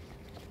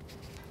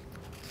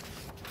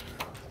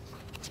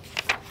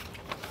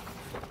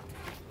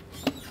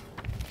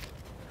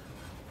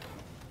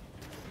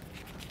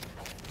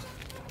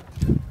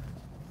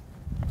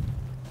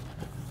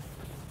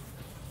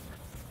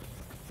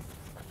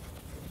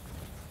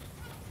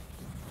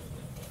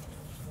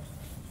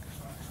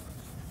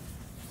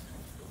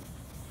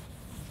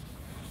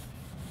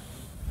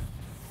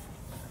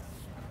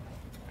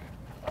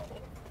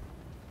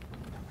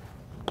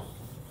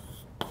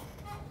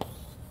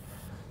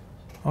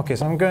 Okay,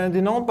 so I'm going to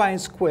denote by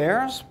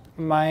squares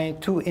my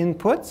 2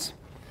 inputs.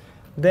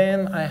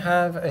 Then I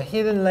have a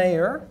hidden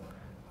layer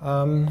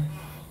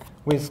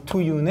with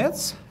 2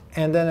 units,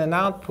 and then an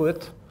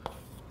output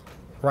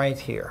right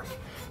here.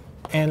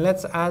 And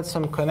let's add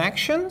some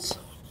connections.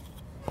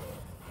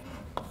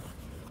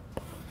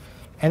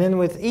 And then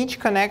with each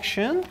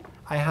connection,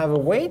 I have a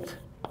weight.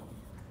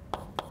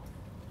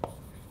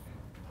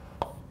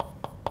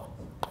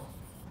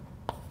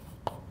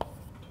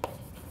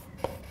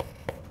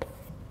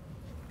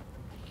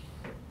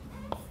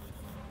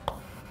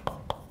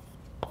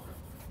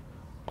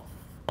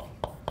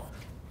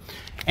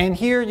 And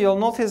here you'll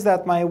notice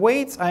that my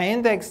weights, I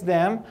index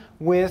them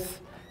with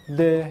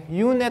the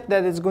unit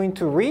that it's going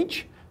to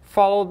reach,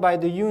 followed by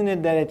the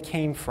unit that it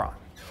came from.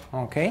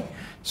 Okay,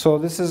 so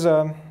this is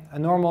a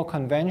normal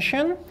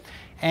convention.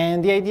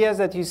 And the idea is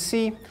that you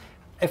see,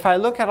 if I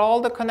look at all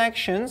the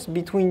connections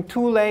between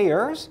 2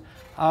 layers,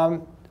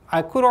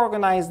 I could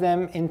organize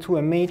them into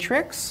a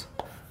matrix,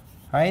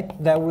 right,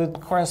 that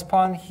would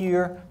correspond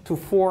here to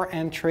 4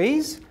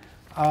 entries.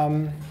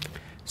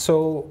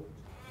 So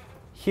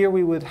here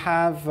we would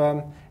have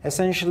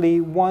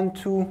essentially 1,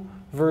 2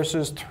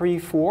 versus 3,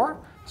 4.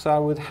 So I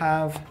would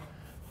have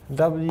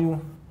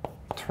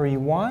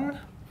W31,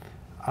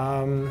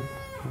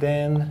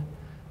 then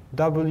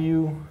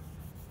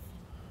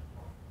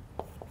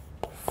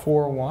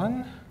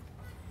W41,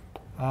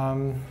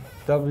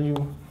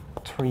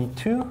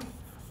 W32,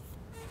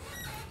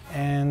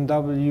 and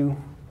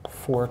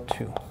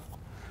W42.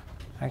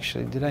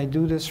 Actually, did I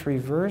do this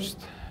reversed?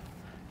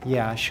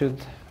 Yeah, I should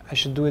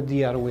do it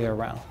the other way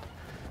around.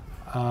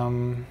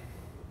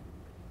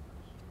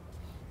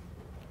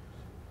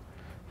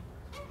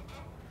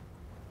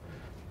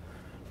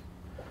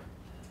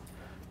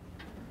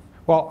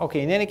 Well,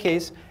 okay, in any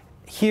case,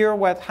 here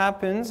what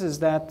happens is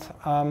that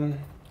I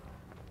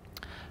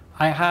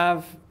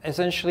have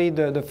essentially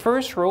the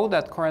first row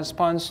that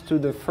corresponds to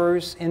the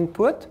first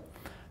input,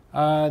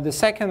 the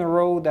second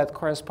row that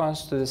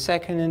corresponds to the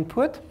second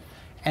input,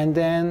 and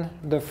then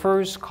the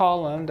first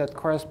column that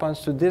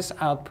corresponds to this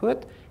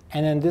output,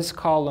 and then this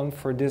column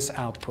for this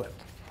output.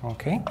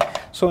 Okay?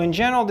 So in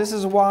general, this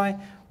is why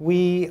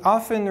we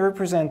often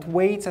represent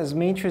weights as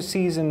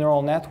matrices in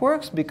neural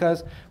networks,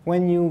 because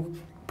when you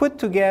put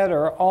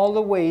together all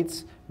the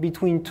weights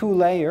between two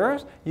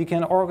layers, you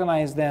can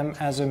organize them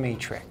as a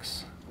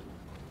matrix.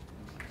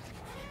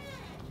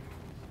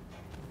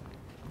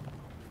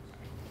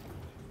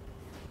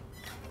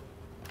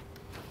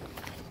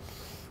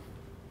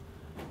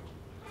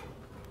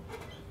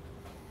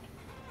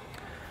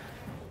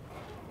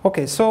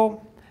 Okay,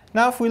 so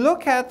now if we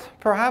look at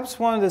perhaps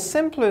one of the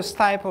simplest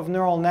type of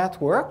neural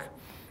network,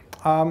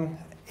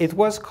 it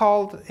was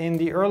called in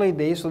the early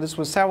days, so this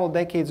was several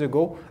decades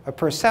ago, a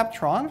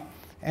perceptron.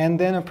 And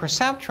then a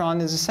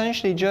perceptron is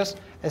essentially just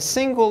a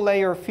single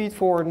layer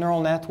feed-forward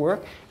neural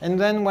network. And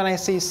then when I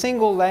say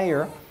single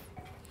layer,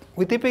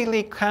 we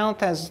typically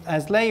count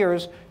as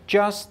layers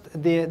just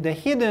the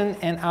hidden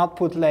and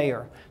output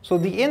layer. So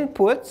the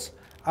inputs,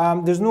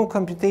 there's no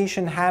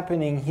computation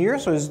happening here.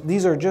 So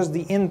these are just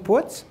the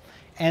inputs.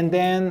 And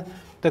then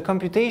the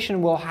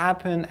computation will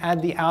happen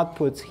at the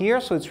outputs here.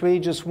 So it's really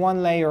just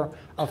one layer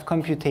of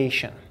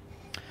computation.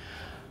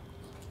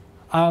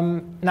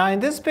 Now in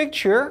this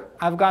picture,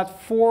 I've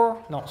got five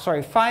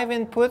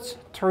inputs,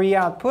 3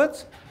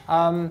 outputs.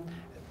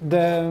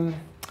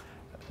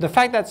 The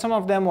fact that some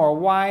of them are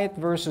white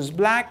versus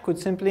black could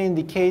simply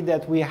indicate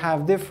that we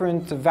have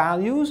different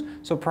values.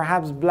 So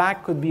perhaps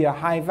black could be a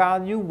high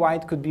value,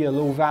 white could be a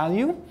low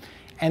value.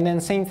 And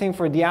then same thing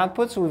for the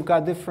outputs. So we've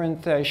got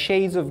different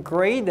shades of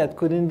gray that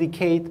could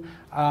indicate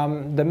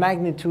the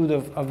magnitude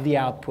of the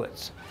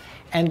outputs.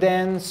 And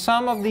then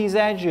some of these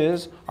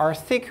edges are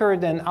thicker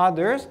than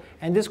others,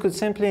 and this could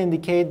simply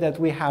indicate that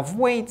we have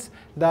weights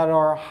that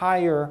are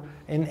higher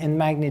in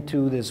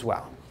magnitude as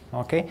well.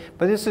 Okay?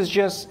 But this is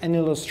just an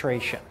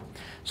illustration.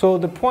 So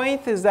the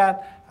point is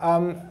that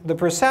the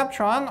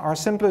perceptron, our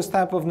simplest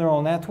type of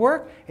neural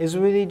network, is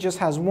really just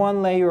has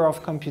one layer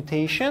of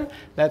computation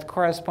that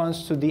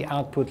corresponds to the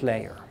output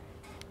layer.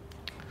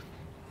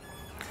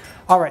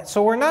 All right,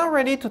 so we're now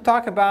ready to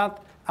talk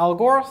about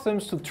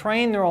algorithms to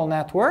train neural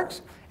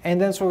networks. And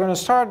then so we're going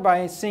to start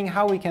by seeing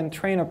how we can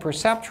train a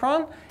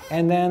perceptron.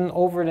 And then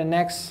over the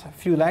next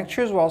few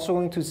lectures, we're also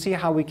going to see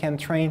how we can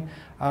train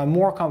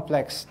more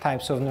complex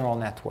types of neural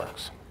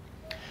networks.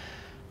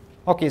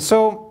 Okay,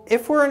 so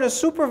if we're in a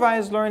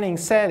supervised learning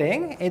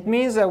setting, it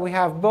means that we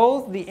have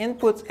both the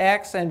input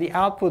X and the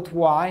output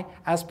Y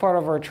as part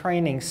of our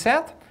training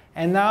set.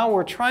 And now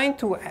we're trying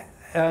to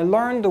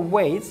learn the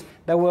weights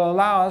that will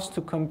allow us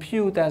to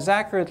compute as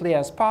accurately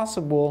as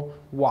possible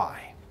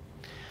Y.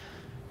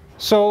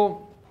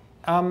 So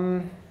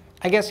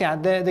I guess, yeah,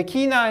 the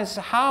key now is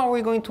how are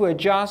we going to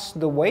adjust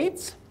the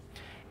weights?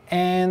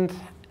 And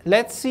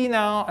let's see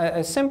now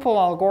a simple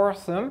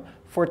algorithm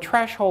for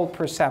threshold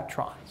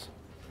perceptrons.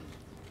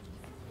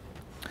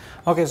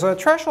 Okay, so a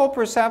threshold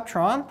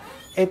perceptron,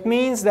 it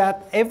means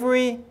that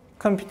every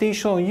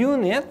computational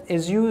unit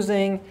is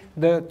using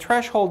the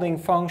thresholding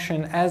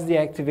function as the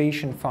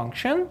activation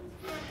function.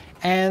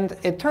 And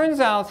it turns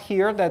out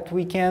here that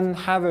we can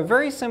have a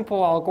very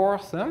simple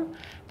algorithm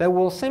that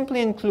will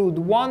simply include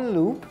one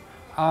loop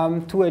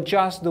to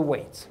adjust the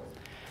weights.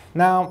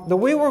 Now, the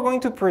way we're going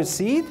to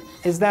proceed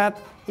is that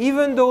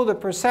even though the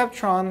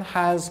perceptron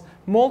has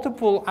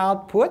multiple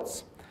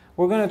outputs,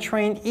 we're going to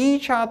train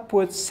each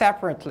output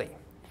separately.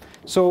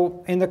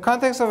 So in the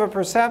context of a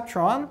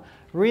perceptron,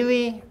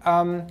 really,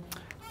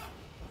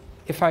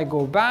 if I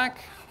go back,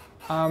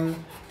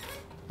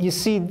 you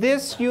see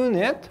this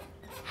unit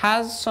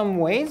has some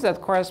weights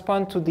that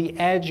correspond to the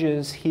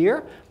edges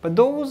here, but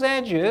those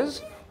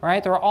edges,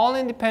 right, are all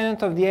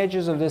independent of the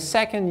edges of the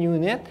second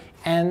unit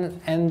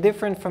and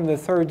different from the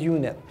third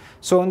unit.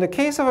 So in the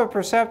case of a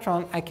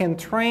perceptron, I can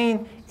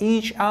train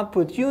each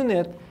output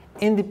unit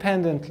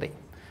independently.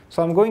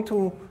 So I'm going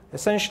to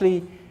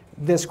essentially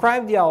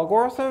describe the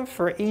algorithm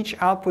for each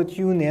output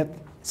unit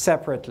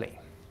separately.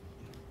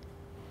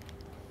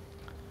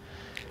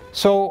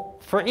 So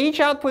for each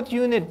output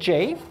unit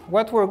J,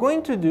 what we're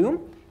going to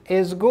do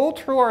is go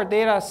through our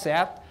data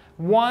set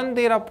one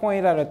data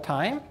point at a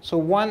time, so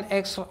one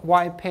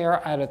XY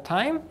pair at a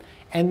time,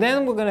 and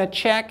then we're going to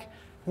check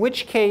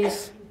which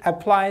case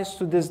applies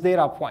to this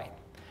data point.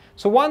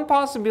 So one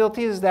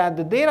possibility is that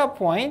the data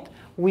point,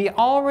 we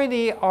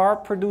already are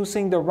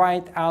producing the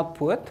right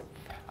output.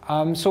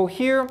 So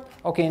here,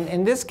 okay,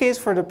 in this case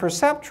for the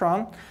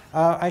perceptron,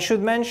 I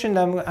should mention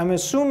that I'm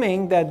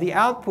assuming that the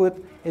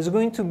output is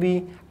going to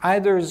be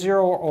either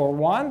 0 or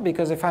 1,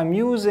 because if I'm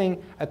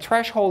using a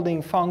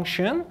thresholding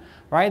function,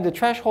 right, the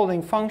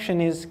thresholding function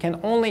can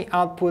only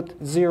output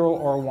 0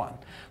 or 1.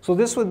 So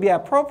this would be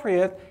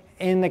appropriate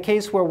in the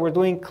case where we're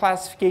doing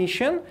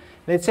classification.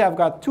 Let's say I've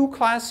got two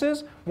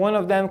classes. One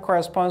of them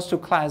corresponds to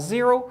class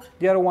 0.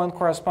 The other one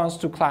corresponds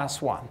to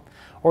class 1.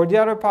 Or the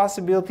other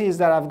possibility is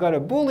that I've got a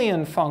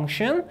Boolean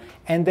function,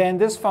 and then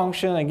this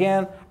function,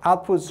 again,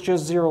 outputs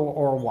just 0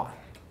 or 1.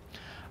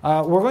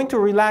 We're going to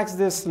relax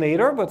this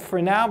later, but for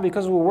now,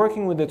 because we're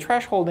working with the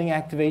thresholding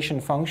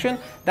activation function,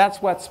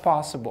 that's what's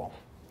possible.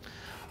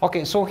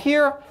 OK, so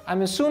here,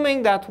 I'm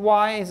assuming that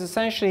y is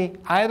essentially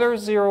either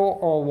 0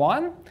 or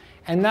 1.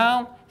 And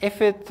now, if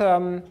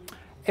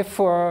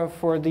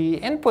for the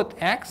input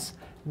x,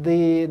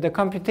 the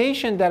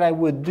computation that I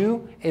would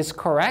do is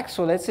correct,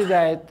 so let's say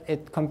that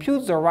it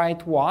computes the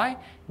right y,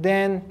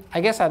 then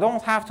I guess I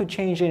don't have to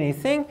change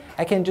anything.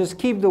 I can just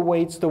keep the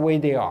weights the way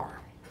they are.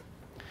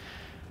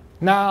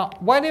 Now,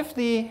 what if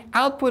the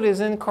output is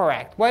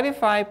incorrect? What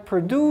if I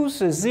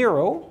produce a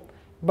 0,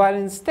 but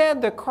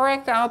instead the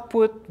correct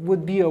output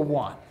would be a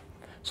 1?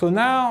 So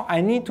now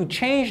I need to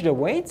change the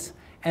weights,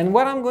 and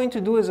what I'm going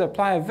to do is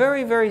apply a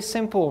very, very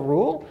simple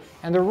rule,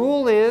 and the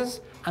rule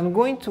is I'm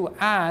going to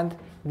add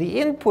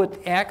the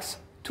input x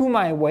to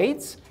my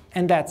weights,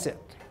 and that's it.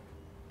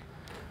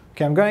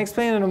 Okay, I'm going to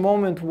explain in a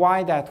moment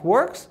why that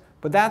works,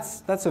 but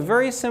that's a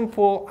very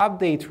simple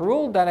update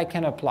rule that I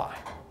can apply.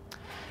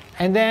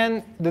 And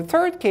then the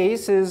third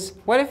case is,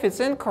 what if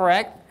it's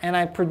incorrect and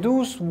I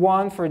produce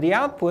 1 for the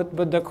output,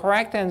 but the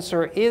correct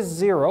answer is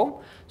 0?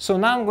 So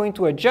now I'm going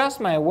to adjust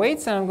my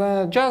weights, and I'm going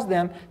to adjust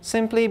them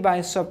simply by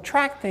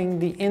subtracting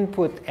the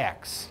input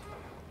x.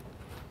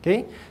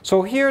 Okay?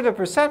 So here the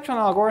perceptron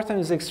algorithm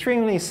is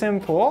extremely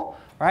simple,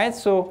 right?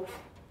 So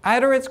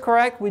either it's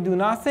correct, we do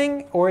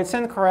nothing, or it's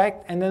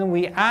incorrect, and then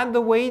we add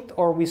the weight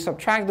or we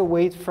subtract the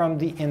weight from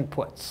the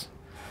inputs.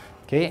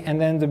 Okay?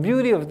 And then the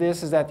beauty of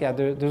this is that, yeah,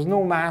 there's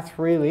no math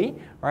really,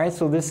 right?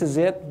 So this is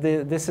it.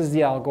 This is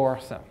the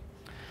algorithm.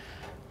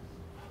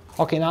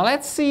 Okay, now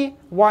let's see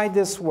why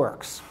this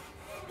works.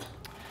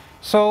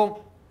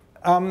 So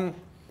the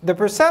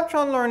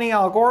perceptron learning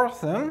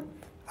algorithm,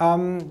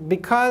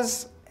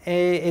 because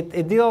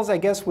it deals, I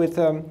guess, with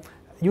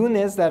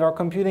units that are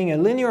computing a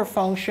linear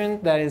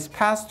function that is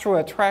passed through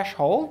a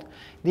threshold.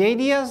 The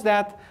idea is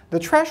that the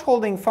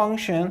thresholding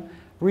function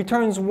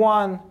returns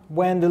 1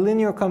 when the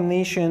linear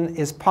combination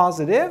is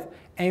positive,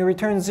 and it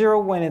returns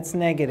 0 when it's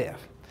negative.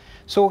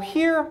 So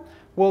here,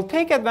 we'll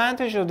take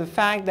advantage of the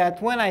fact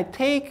that when I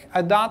take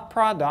a dot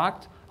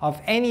product of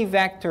any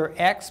vector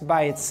x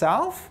by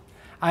itself,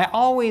 I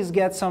always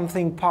get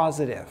something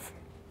positive.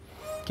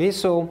 Okay,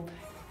 so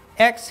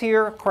x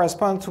here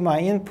corresponds to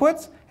my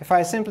inputs. If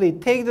I simply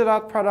take the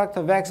dot product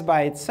of x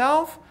by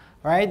itself,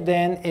 right,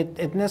 then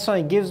it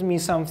necessarily gives me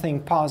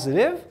something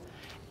positive.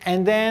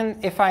 And then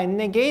if I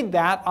negate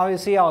that,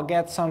 obviously I'll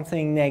get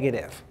something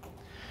negative.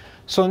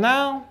 So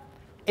now,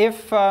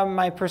 if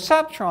my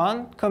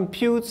perceptron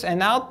computes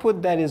an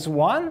output that is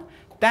 1,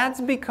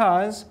 that's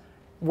because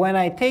when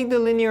I take the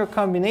linear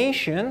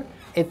combination,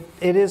 it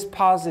is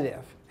positive.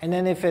 And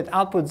then if it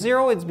outputs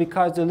 0, it's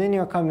because the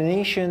linear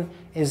combination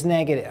is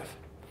negative.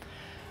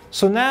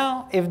 So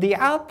now, if the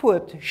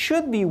output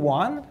should be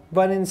 1,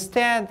 but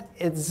instead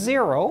it's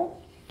 0,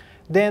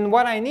 then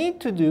what I need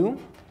to do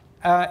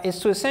is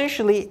to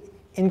essentially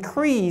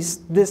increase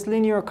this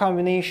linear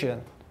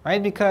combination,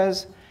 right?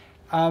 Because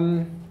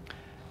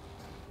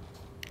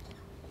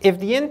if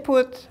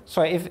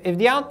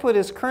the output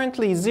is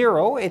currently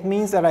 0, it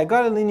means that I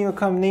got a linear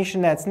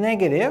combination that's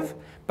negative,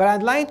 but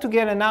I'd like to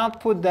get an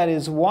output that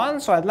is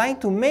 1, so I'd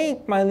like to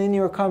make my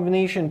linear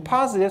combination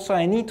positive, so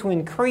I need to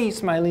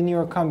increase my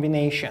linear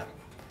combination.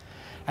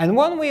 And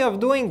one way of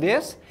doing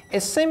this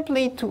is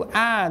simply to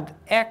add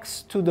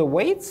x to the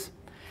weights.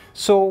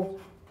 So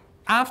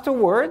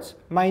afterwards,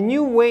 my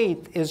new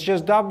weight is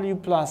just w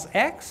plus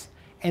x,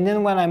 and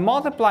then when I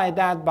multiply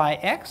that by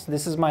x,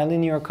 this is my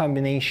linear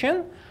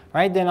combination,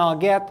 right? Then I'll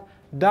get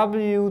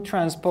w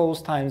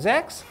transpose times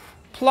x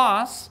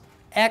plus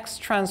x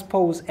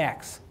transpose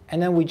x.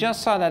 And then we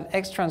just saw that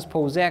x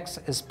transpose x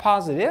is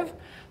positive.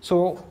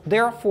 So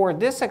therefore,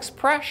 this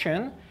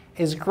expression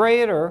is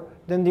greater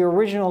than the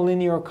original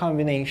linear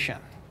combination.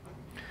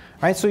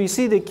 Right? So you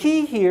see the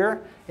key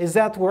here is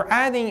that we're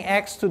adding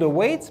x to the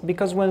weights,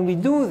 because when we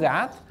do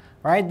that,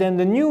 right, then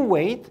the new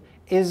weight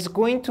is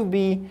going to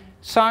be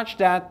such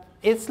that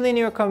its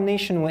linear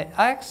combination with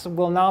x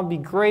will now be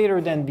greater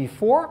than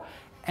before.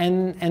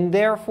 And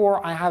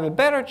therefore, I have a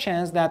better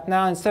chance that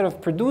now instead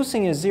of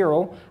producing a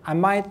 0, I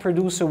might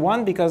produce a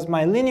 1, because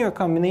my linear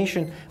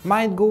combination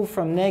might go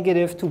from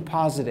negative to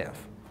positive.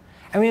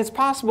 I mean, it's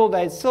possible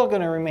that it's still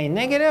going to remain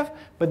negative,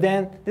 but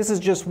then this is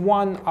just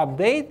one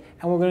update,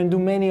 and we're going to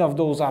do many of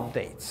those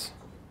updates.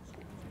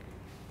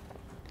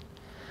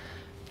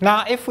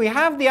 Now, if we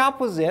have the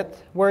opposite,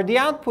 where the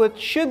output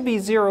should be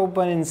 0,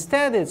 but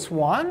instead it's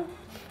 1,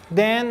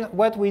 then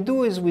what we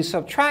do is we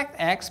subtract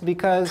x,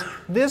 because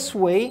this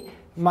way,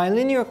 my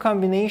linear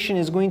combination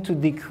is going to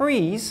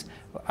decrease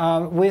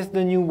with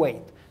the new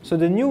weight. So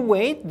the new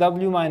weight,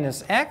 W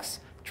minus X,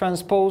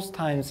 transpose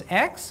times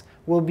X,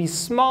 will be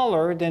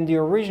smaller than the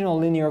original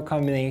linear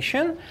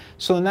combination.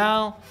 So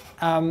now,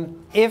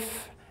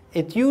 if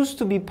it used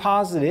to be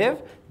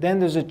positive, then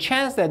there's a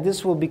chance that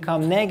this will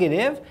become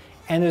negative,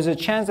 and there's a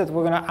chance that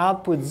we're going to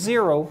output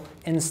 0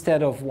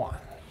 instead of 1.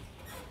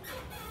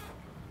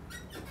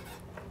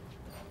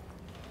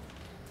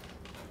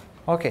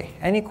 Okay,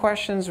 any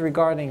questions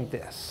regarding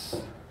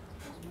this?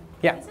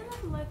 Yeah? Isn't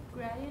it like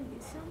gradient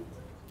descent?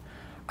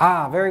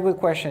 Ah, very good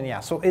question,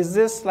 yeah. So is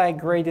this like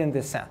gradient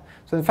descent?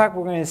 So in fact,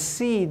 we're going to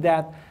see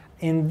that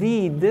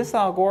indeed this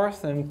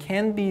algorithm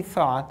can be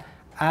thought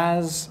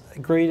as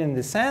gradient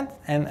descent,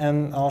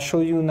 and I'll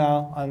show you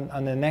now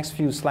on the next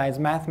few slides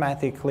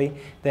mathematically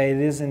that it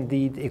is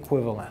indeed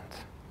equivalent.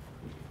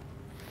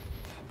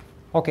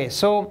 Okay,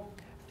 so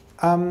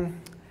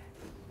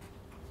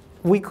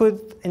we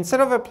could,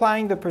 instead of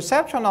applying the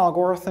perceptron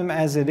algorithm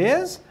as it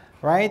is,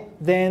 right,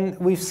 then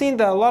we've seen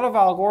that a lot of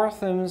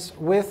algorithms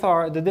with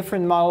the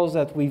different models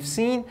that we've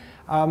seen,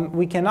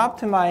 we can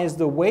optimize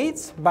the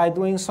weights by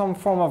doing some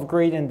form of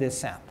gradient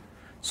descent.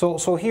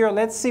 So here,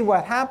 let's see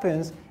what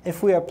happens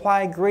if we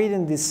apply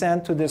gradient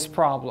descent to this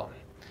problem.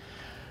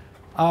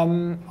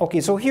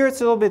 Okay, so here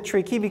it's a little bit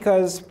tricky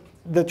because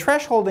the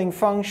thresholding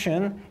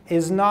function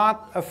is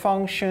not a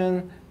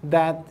function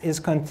that is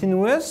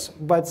continuous,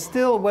 but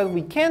still what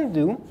we can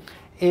do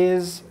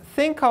is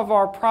think of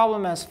our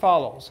problem as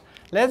follows.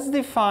 Let's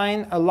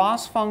define a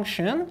loss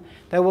function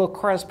that will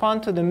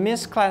correspond to the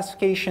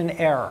misclassification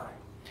error.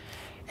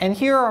 And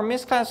here our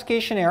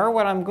misclassification error,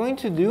 what I'm going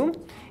to do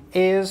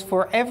is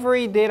for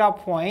every data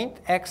point,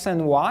 x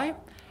and y,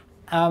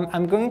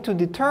 I'm going to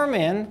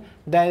determine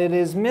that it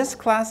is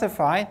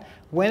misclassified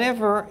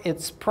whenever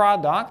its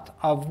product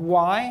of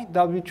y,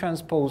 w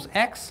transpose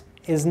x,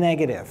 is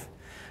negative.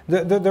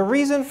 The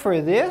reason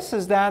for this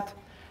is that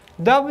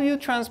w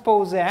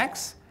transpose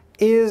x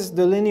is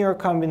the linear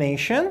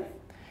combination.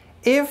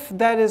 If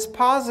that is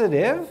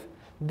positive,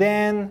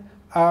 then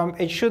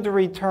it should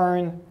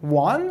return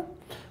 1.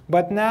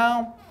 But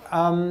now,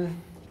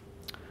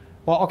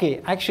 well,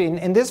 okay, actually,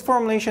 in this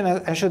formulation,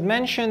 I should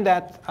mention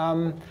that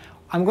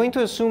I'm going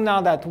to assume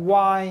now that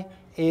y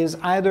is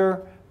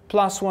either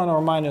 +1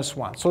 or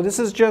 -1. So this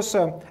is just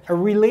a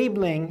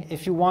relabeling,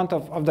 if you want,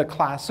 of the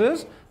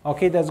classes.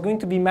 Okay, that's going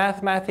to be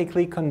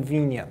mathematically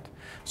convenient.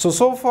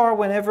 So far,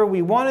 whenever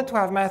we wanted to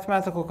have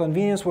mathematical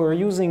convenience, we were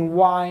using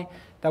y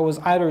that was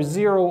either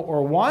 0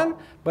 or 1.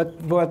 But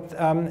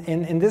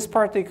in this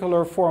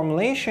particular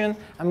formulation,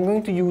 I'm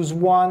going to use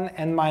 1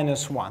 and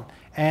 -1.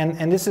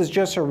 And this is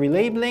just a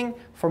relabeling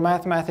for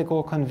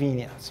mathematical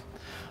convenience.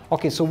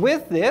 Okay, so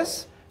with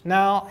this,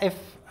 now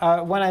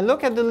when I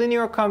look at the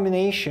linear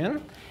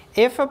combination,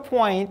 if a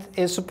point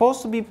is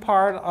supposed to be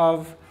part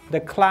of the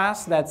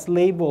class that's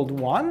labeled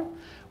 1,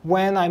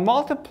 when I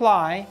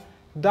multiply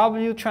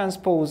w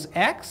transpose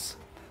x,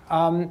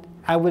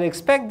 I would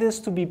expect this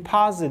to be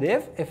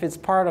positive if it's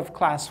part of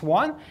class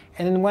 1.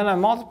 And then when I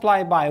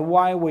multiply by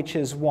y, which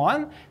is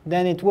 1,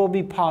 then it will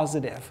be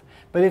positive.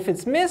 But if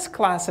it's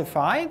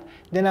misclassified,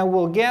 then I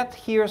will get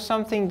here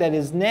something that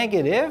is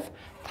negative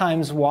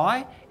times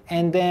y.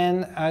 And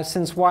then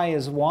since y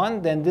is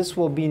 1, then this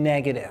will be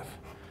negative.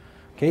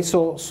 Okay,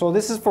 so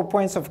this is for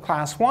points of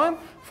class 1.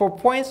 For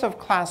points of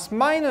class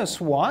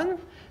 -1,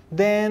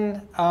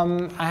 then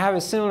I have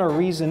a similar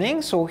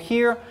reasoning. So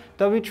here,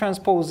 w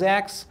transpose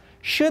x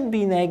should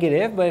be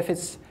negative, but if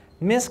it's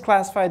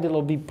misclassified,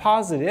 it'll be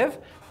positive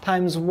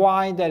times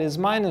y that is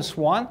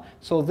 -1.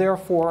 So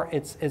therefore,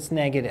 it's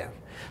negative.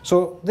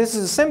 So this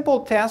is a simple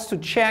test to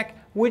check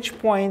which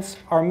points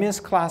are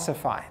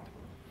misclassified.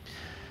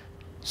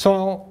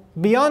 So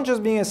beyond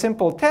just being a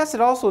simple test,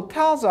 it also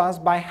tells us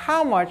by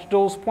how much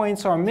those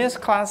points are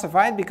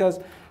misclassified, because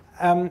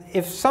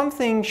if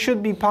something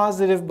should be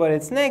positive but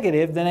it's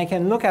negative, then I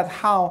can look at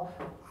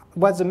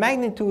what's the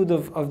magnitude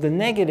of the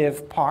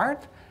negative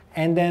part,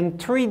 and then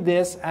treat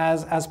this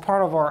as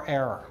part of our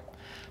error.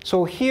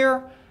 So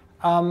here,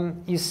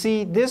 you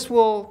see, this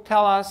will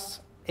tell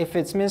us if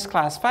it's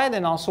misclassified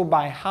and also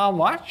by how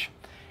much.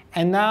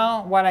 And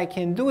now what I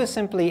can do is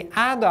simply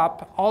add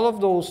up all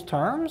of those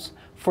terms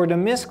for the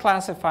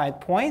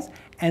misclassified points,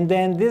 and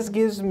then this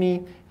gives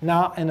me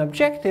now an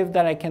objective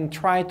that I can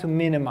try to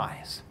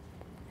minimize.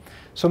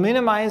 So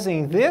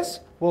minimizing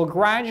this will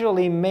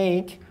gradually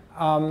make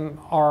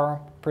our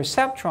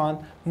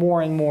perceptron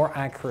more and more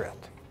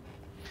accurate.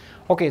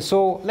 Okay,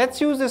 so let's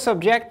use this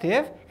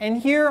objective. And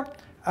here,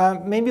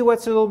 maybe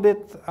what's a little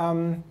bit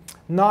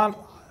not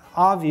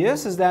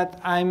obvious is that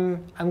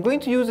I'm going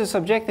to use this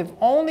objective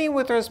only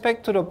with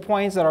respect to the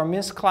points that are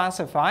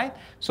misclassified.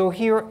 So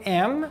here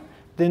M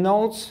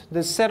denotes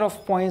the set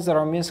of points that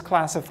are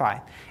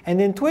misclassified. And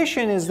the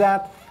intuition is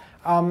that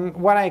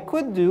what I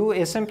could do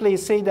is simply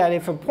say that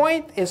if a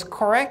point is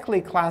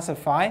correctly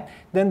classified,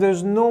 then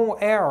there's no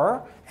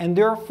error, and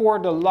therefore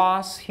the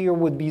loss here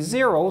would be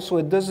 0, so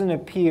it doesn't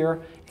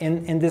appear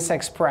in this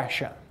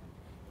expression.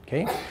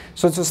 Okay?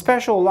 So it's a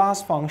special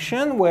loss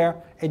function where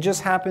it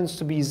just happens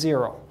to be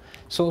 0.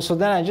 So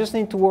then I just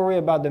need to worry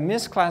about the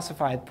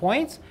misclassified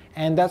points,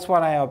 and that's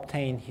what I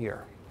obtain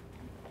here.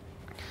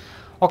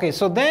 Okay,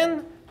 so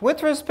then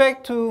with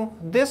respect to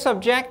this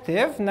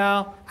objective,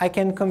 now I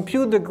can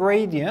compute the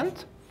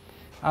gradient.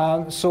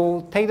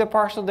 So take the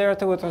partial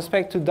derivative with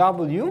respect to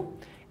w,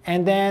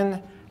 and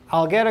then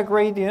I'll get a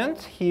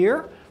gradient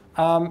here,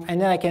 and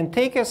then I can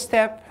take a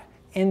step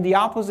in the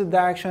opposite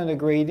direction of the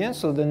gradient,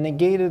 so the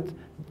negated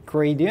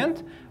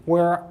gradient,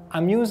 where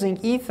I'm using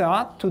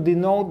eta to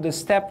denote the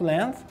step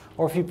length,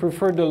 or if you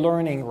prefer, the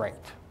learning rate.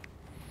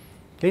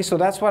 Okay, so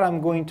that's what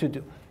I'm going to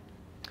do.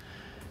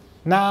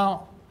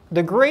 Now,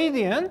 the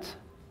gradient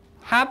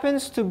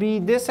happens to be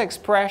this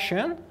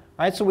expression,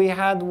 right? So we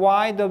had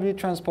y w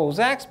transpose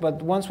x,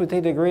 but once we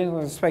take the gradient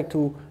with respect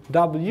to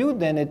w,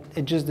 then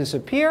it just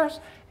disappears,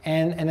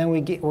 and then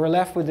we're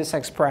left with this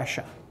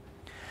expression.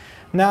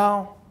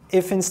 Now,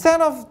 if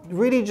instead of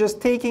really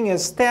just taking a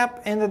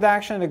step in the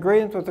direction of the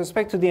gradient with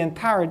respect to the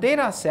entire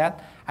data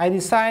set, I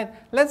decide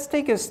let's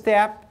take a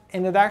step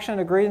in the direction of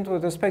the gradient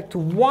with respect to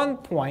one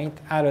point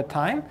at a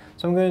time.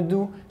 So I'm going to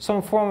do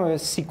some form of a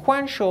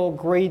sequential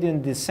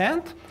gradient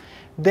descent.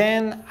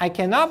 Then I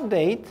can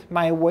update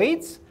my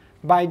weights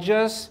by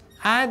just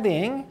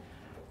adding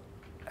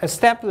a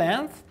step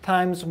length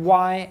times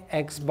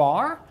yx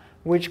bar,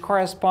 which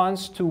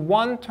corresponds to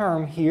one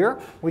term here,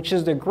 which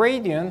is the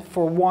gradient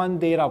for one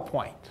data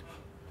point.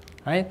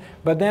 Right?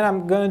 But then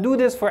I'm going to do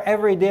this for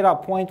every data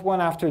point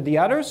one after the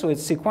other, so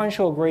it's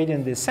sequential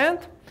gradient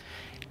descent.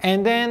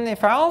 And then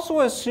if I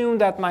also assume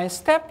that my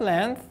step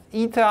length,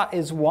 eta,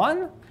 is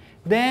 1,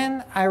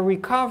 then I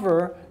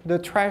recover the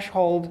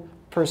threshold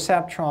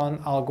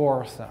perceptron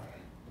algorithm.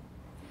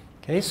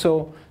 Okay,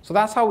 so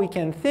that's how we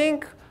can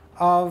think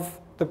of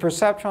the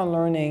perceptron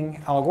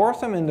learning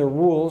algorithm and the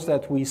rules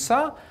that we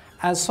saw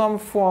as some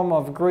form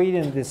of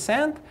gradient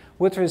descent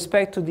with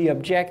respect to the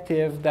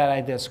objective that I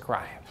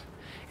described.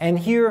 And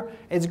here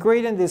it's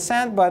gradient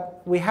descent,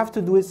 but we have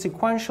to do it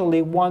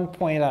sequentially one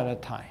point at a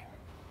time.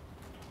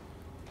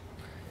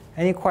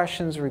 Any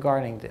questions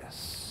regarding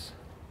this?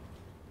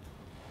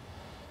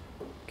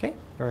 Okay,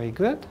 very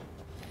good.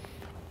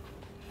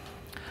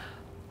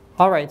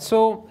 All right,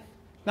 so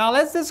now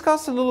let's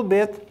discuss a little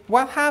bit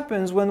what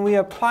happens when we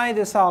apply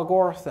this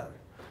algorithm.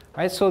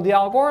 Right, so the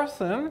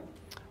algorithm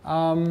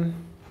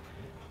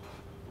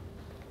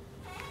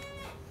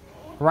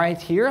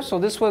right here, so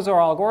this was our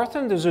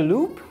algorithm, there's a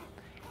loop.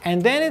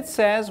 And then it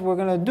says we're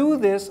going to do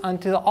this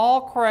until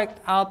all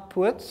correct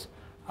outputs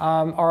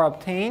are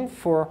obtained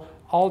for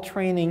all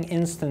training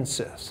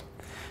instances.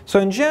 So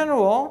in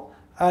general,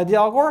 the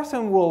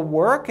algorithm will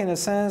work in the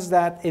sense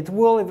that it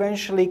will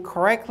eventually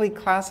correctly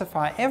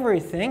classify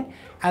everything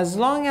as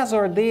long as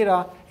our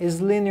data is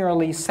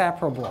linearly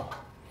separable.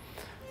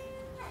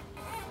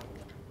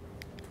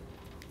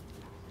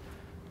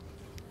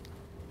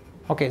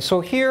 Okay,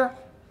 so here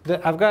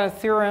I've got a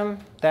theorem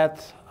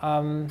that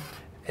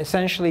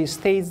essentially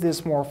states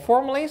this more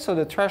formally. So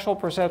the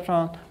threshold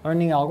perceptron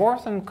learning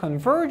algorithm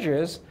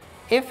converges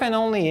if and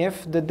only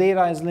if the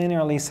data is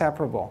linearly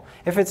separable.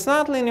 If it's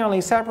not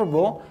linearly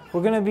separable,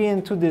 we're going to be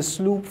into this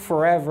loop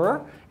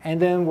forever, and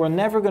then we're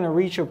never going to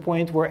reach a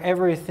point where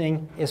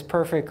everything is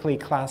perfectly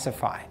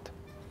classified.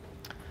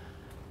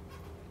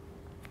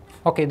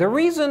 Okay, the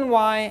reason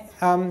why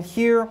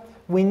here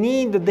we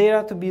need the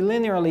data to be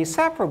linearly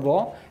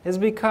separable is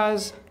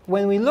because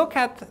when we look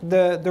at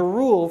the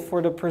rule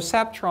for the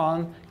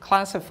perceptron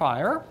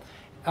classifier,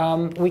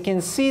 we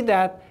can see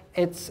that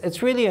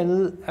it's really a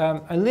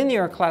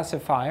linear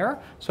classifier,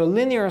 so a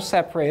linear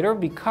separator,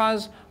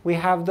 because we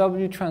have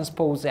W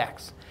transpose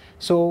X.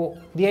 So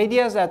the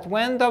idea is that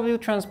when W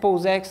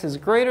transpose X is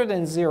greater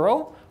than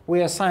 0,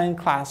 we assign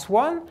class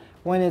 1.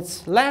 When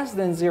it's less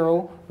than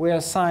 0, we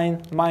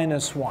assign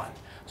minus 1.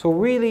 So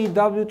really,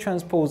 W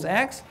transpose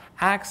X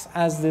acts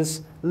as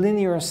this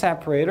linear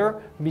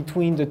separator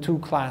between the two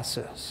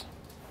classes.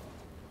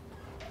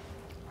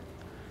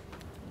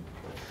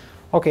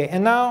 Okay,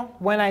 and now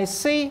when I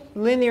say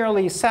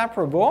linearly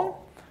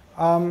separable,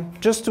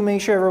 just to make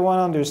sure everyone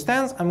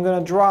understands, I'm going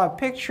to draw a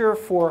picture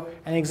for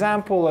an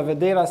example of a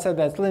data set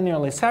that's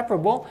linearly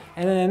separable,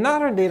 and then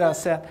another data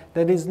set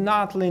that is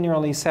not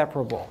linearly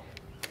separable.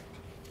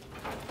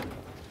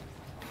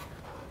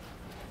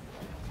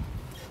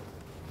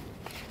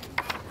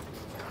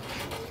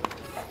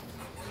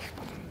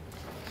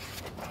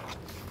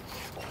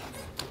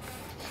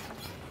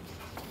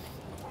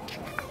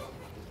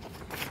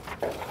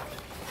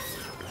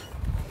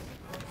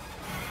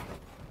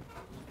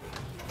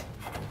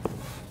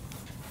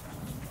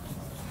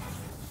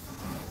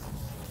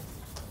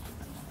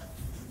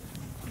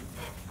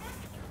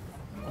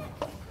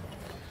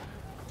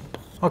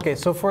 Okay,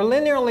 so for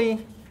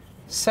linearly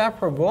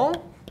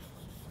separable,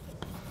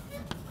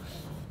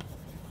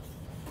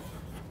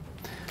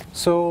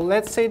 so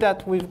let's say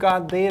that we've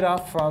got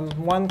data from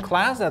one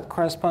class that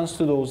corresponds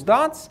to those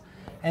dots,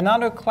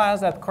 another class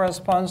that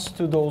corresponds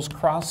to those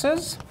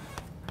crosses,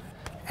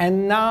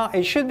 And now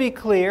it should be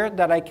clear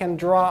that I can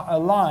draw a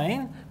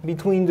line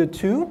between the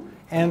two,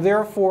 and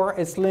therefore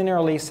it's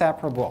linearly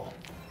separable.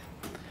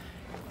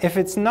 If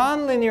it's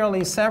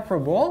non-linearly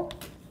separable,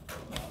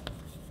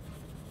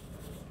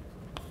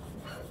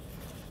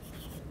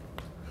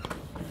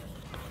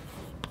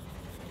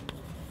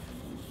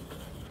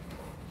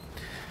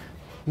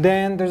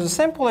 then there's a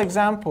simple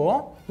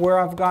example where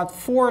I've got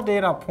 4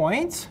 data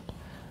points,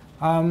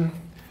 2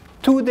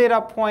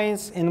 data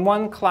points in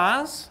one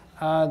class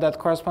that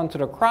correspond to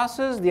the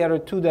crosses, the other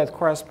 2 that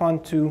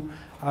correspond to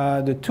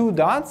the 2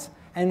 dots.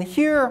 And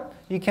here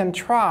you can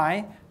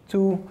try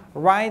to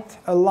write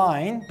a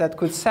line that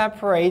could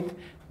separate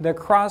the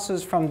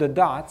crosses from the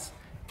dots.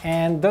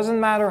 And doesn't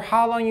matter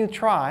how long you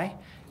try,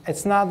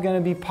 it's not going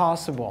to be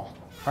possible,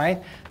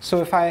 right?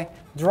 So if I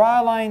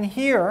draw a line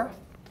here,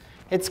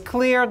 it's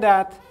clear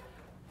that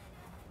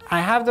I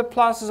have the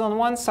pluses on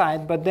one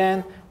side, but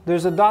then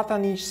there's a dot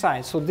on each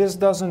side. So this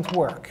doesn't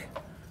work,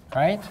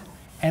 right?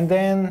 And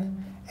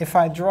then if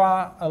I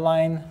draw a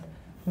line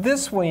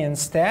this way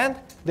instead,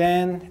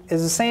 then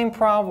it's the same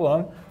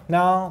problem.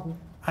 Now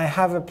I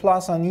have a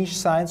plus on each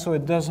side, so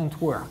it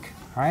doesn't work,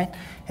 right?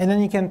 And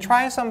then you can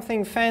try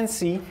something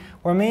fancy,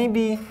 or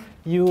maybe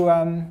you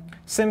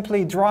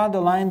simply draw the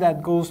line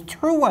that goes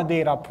through a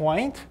data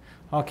point.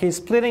 Okay,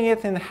 splitting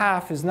it in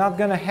half is not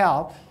going to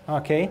help.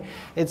 Okay,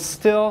 it's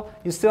still,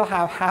 you still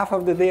have half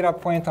of the data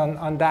point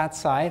on that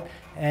side,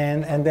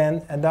 and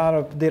then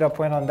another data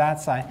point on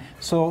that side.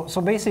 So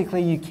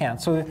basically you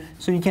can't. So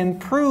you can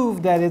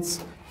prove that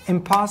it's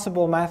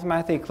impossible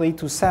mathematically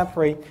to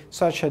separate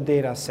such a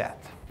data set.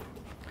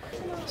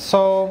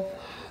 So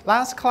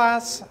last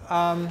class,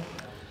 I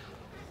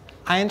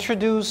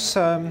introduced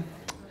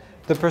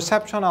the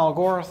perceptron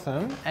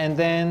algorithm, and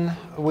then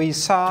we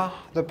saw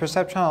the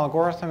perceptron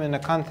algorithm in the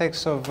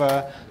context of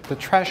the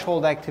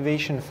threshold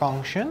activation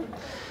function.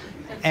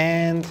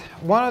 And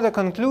one of the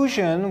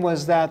conclusions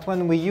was that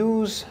when we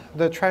use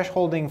the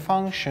thresholding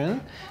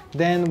function,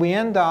 then we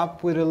end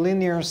up with a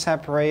linear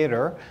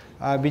separator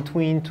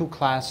between 2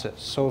 classes.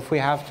 So if we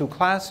have 2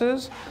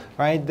 classes,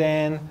 right,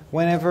 then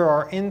whenever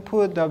our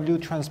input W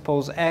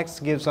transpose X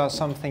gives us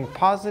something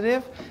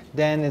positive,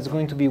 then it's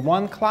going to be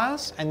one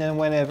class, and then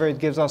whenever it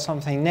gives us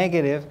something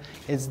negative,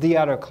 it's the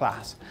other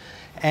class.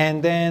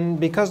 And then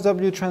because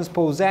W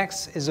transpose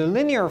X is a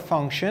linear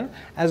function,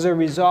 as a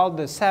result,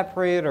 the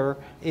separator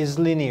is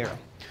linear.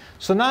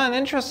 So now an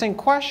interesting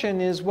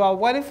question is, well,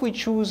 what if we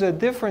choose a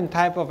different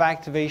type of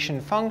activation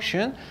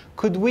function?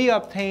 Could we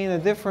obtain a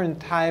different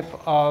type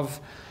of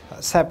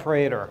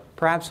separator,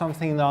 perhaps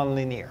something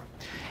nonlinear?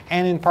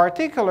 And in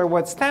particular,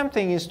 what's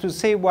tempting is to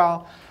say,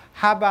 well,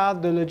 how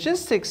about the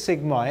logistic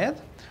sigmoid?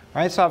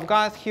 Right, so I've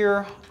got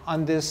here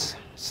on this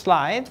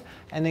slide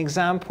an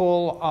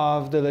example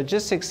of the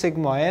logistic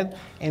sigmoid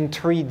in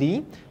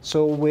 3D,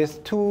 so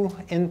with 2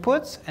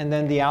 inputs and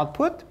then the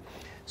output.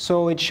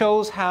 So it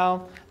shows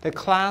how the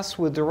class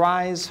would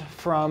rise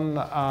from,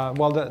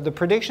 well, the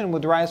prediction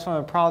would rise from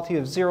a probability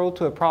of 0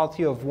 to a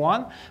probability of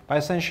 1 by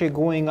essentially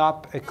going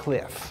up a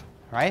cliff,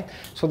 right?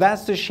 So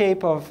that's the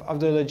shape of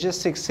the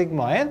logistic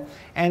sigmoid.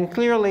 And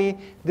clearly,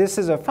 this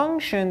is a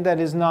function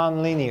that is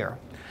nonlinear.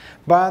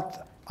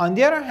 But on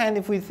the other hand,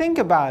 if we think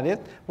about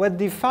it, what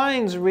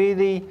defines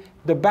really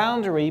the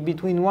boundary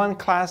between one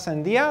class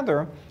and the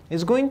other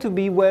is going to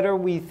be whether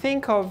we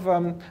think of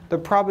the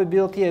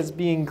probability as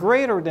being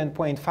greater than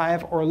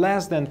 0.5 or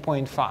less than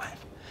 0.5.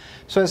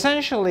 So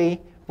essentially,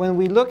 when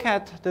we look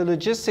at the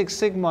logistic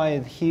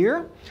sigmoid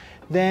here,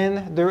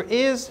 then there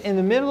is in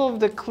the middle of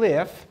the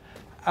cliff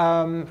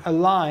a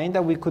line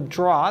that we could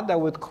draw that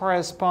would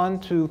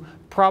correspond to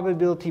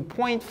probability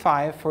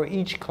 0.5 for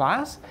each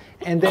class.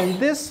 And then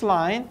this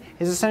line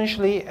is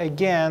essentially,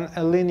 again,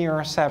 a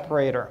linear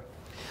separator.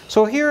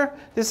 So here,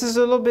 this is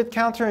a little bit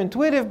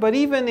counterintuitive, but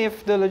even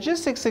if the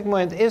logistic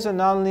sigmoid is a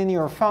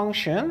nonlinear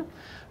function,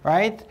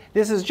 right,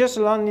 this is just a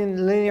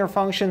nonlinear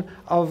function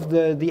of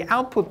the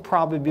output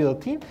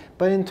probability.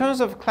 But in terms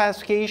of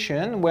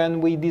classification,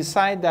 when we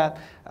decide that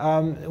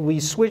we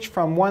switch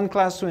from one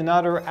class to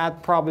another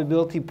at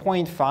probability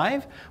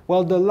 0.5,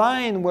 well, the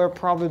line where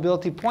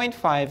probability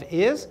 0.5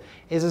 is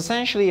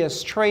essentially a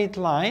straight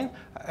line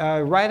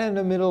right in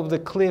the middle of the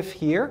cliff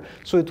here.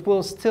 So it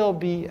will still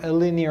be a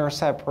linear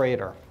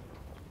separator.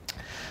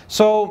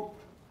 So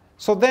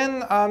then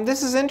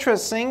this is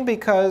interesting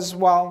because,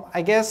 well,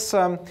 I guess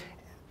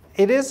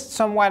it is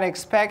somewhat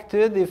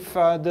expected if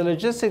the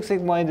logistic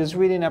sigmoid is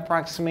really an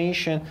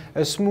approximation,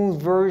 a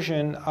smooth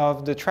version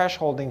of the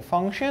thresholding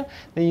function,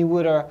 then you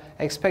would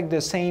expect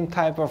the same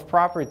type of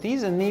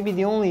properties. And maybe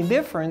the only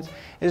difference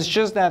is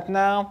just that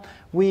now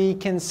we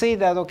can say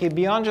that, okay,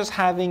 beyond just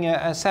having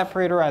a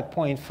separator at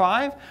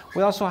 0.5,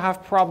 we also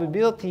have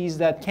probabilities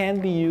that can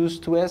be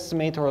used to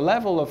estimate our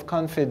level of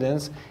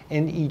confidence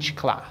in each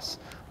class.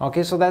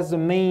 Okay, so that's the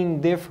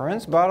main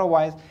difference, but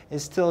otherwise it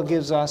still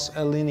gives us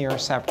a linear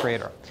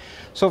separator.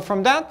 So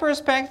from that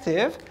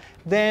perspective,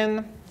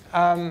 then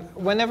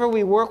whenever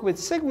we work with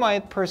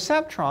sigmoid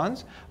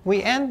perceptrons,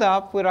 we end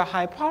up with a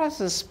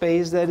hypothesis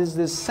space that is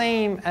the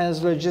same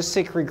as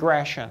logistic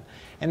regression.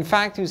 In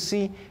fact, you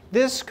see,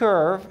 this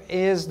curve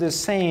is the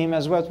same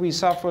as what we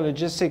saw for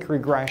logistic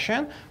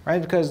regression, right?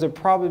 Because the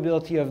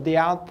probability of the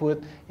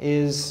output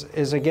is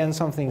again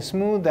something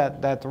smooth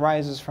that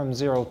rises from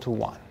 0 to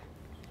 1.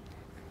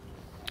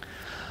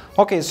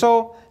 Okay,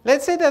 so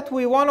let's say that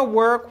we want to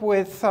work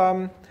with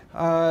the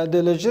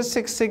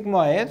logistic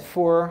sigmoid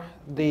for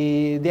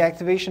the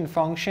activation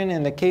function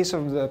in the case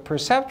of the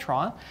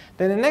perceptron.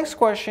 Then the next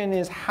question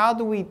is, how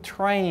do we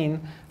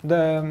train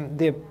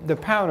the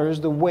powders,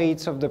 the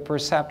weights of the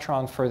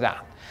perceptron for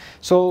that?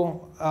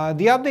 So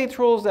the update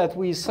rules that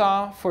we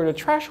saw for the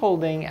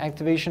thresholding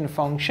activation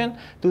function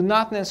do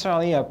not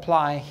necessarily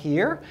apply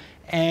here.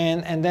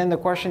 And then the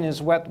question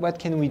is, what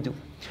can we do?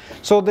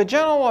 So the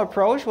general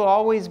approach will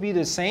always be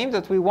the same,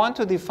 that we want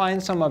to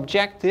define some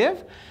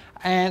objective.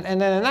 And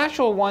then a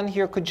natural one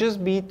here could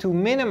just be to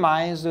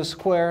minimize the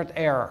squared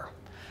error.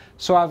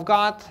 So I've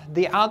got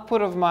the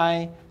output of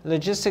my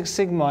logistic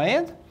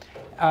sigmoid.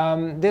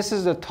 This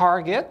is the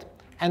target.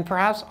 And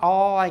perhaps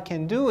all I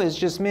can do is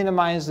just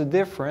minimize the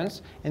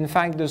difference, in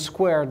fact, the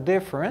squared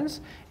difference.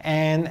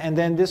 And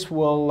then this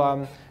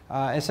will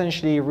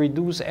essentially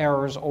reduce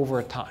errors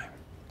over time.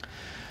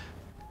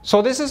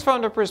 So this is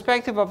from the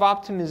perspective of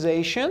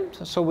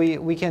optimization. So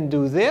we can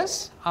do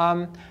this.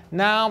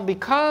 Now,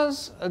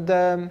 because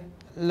the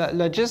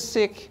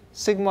logistic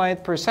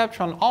sigmoid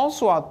perceptron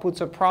also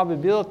outputs a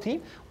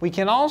probability, we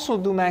can also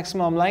do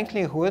maximum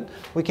likelihood,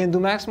 we can do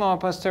maximum a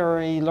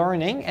posteriori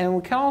learning, and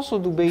we can also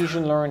do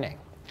Bayesian learning.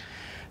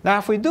 Now,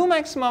 if we do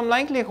maximum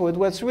likelihood,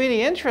 what's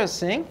really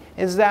interesting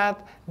is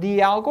that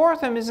the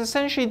algorithm is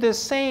essentially the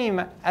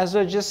same as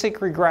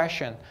logistic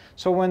regression.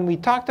 So when we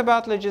talked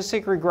about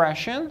logistic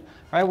regression,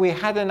 right, we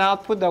had an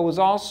output that was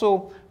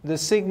also the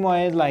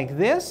sigmoid like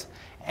this.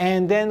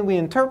 And then we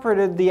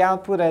interpreted the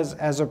output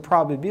as a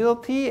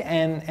probability,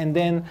 and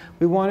then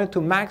we wanted to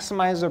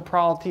maximize the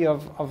probability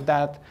of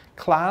that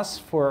class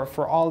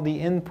for all the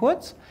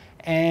inputs.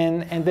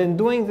 And then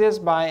doing this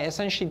by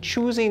essentially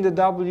choosing the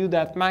W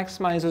that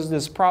maximizes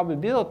this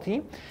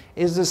probability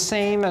is the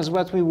same as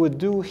what we would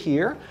do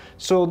here.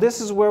 So this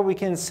is where we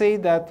can say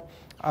that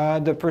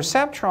the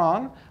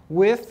perceptron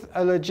with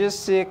a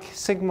logistic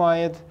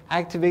sigmoid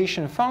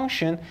activation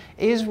function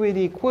is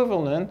really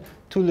equivalent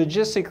to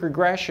logistic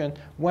regression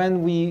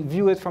when we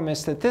view it from a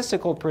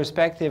statistical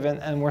perspective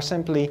and we're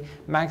simply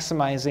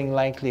maximizing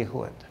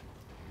likelihood.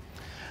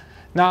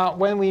 Now,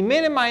 when we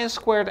minimize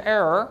squared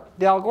error,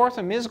 the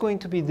algorithm is going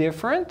to be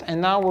different,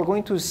 and now we're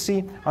going to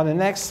see on the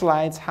next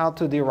slides how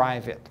to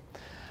derive it.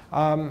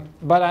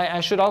 But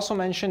I should also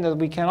mention that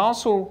we can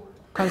also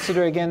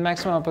consider, again,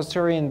 maximum a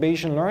posteriori and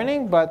Bayesian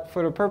learning, but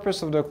for the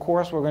purpose of the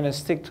course, we're going to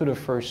stick to the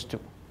first two.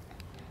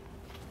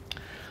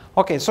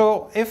 Okay,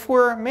 so if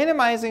we're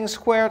minimizing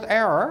squared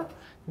error,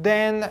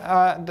 then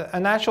a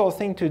natural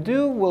thing to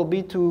do will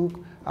be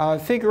to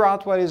figure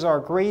out what is our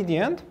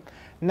gradient.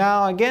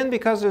 Now, again,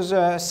 because there's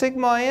a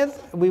sigmoid,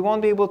 we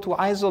won't be able to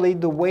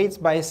isolate the weights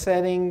by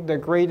setting the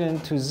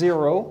gradient to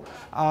 0.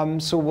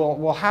 So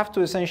we'll have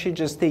to essentially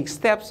just take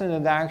steps in the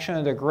direction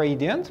of the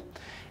gradient.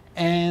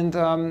 And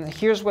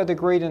here's what the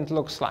gradient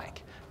looks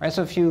like. Right?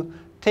 So if you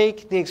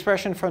take the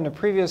expression from the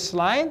previous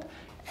slide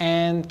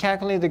and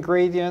calculate the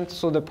gradient,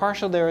 so the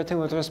partial derivative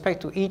with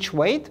respect to each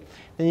weight,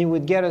 then you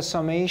would get a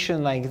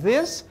summation like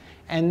this.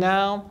 And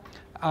now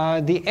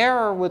the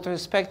error with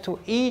respect to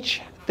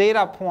each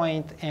data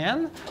point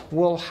n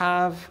will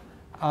have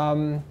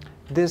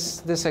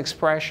this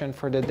expression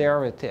for the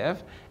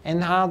derivative. And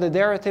now the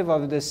derivative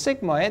of the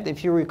sigmoid,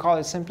 if you recall,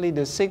 is simply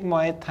the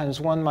sigmoid times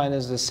 1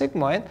 minus the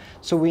sigmoid.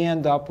 So we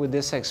end up with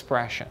this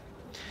expression.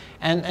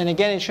 And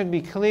again, it should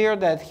be clear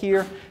that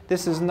here,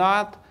 this is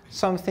not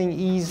something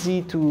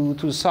easy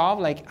to solve.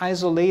 Like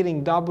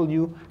isolating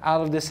W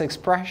out of this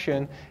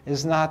expression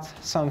is not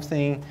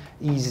something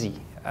easy.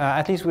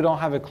 At least we don't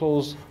have a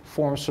closed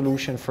form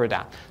solution for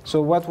that.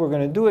 So what we're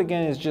going to do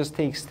again is just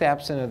take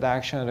steps in the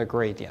direction of the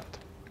gradient.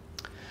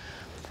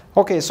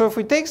 Okay, so if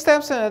we take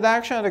steps in the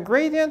direction of the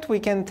gradient, we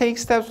can take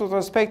steps with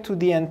respect to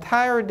the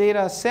entire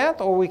data set,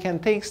 or we can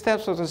take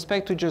steps with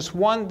respect to just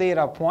one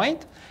data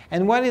point.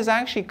 And what is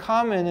actually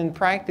common in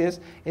practice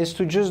is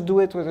to just do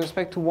it with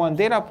respect to one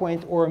data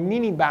point or a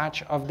mini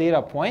batch of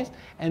data points.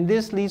 And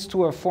this leads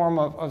to a form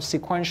of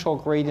sequential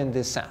gradient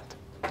descent.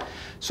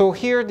 So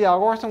here the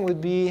algorithm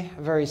would be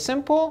very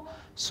simple.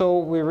 So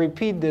we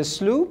repeat this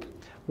loop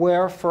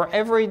where for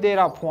every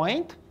data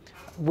point,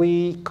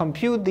 we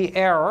compute the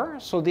error.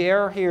 So the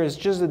error here is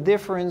just the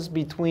difference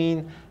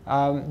between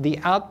the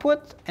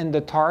output and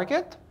the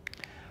target.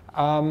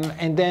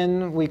 And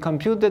then we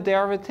compute the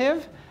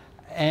derivative.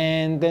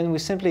 And then we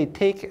simply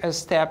take a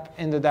step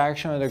in the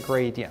direction of the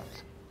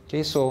gradient.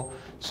 Okay, so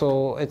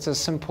it's as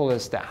simple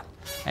as that.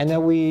 And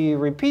then we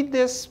repeat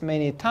this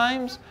many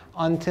times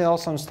until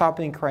some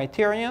stopping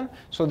criterion.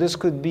 So this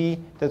could be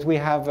that we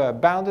have a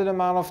bounded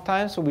amount of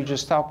time, so we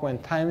just stop when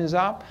time is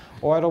up,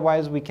 or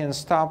otherwise we can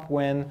stop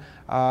when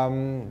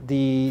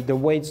the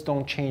weights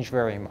don't change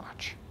very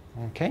much.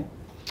 Okay?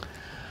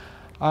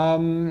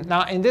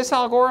 Now in this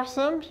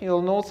algorithm,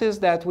 you'll notice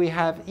that we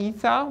have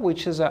eta,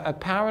 which is a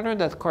parameter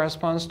that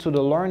corresponds to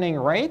the learning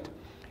rate.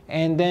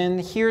 And then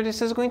here,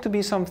 this is going to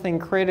be something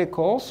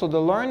critical. So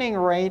the learning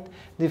rate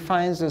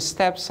defines the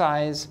step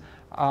size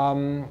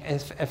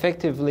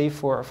effectively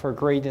for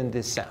gradient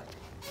descent.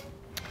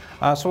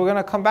 So we're going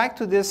to come back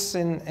to this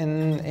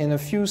in a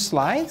few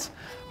slides.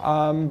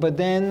 But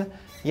then,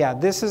 yeah,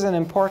 this is an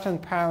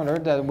important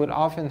parameter that would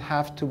often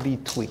have to be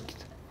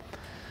tweaked.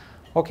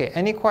 OK,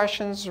 any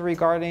questions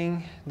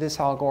regarding this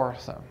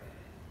algorithm?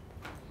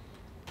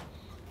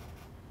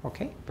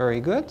 OK,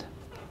 very good.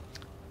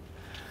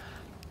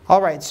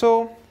 All right,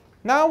 so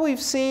now we've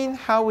seen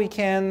how we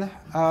can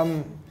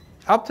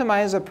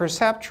optimize a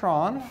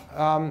perceptron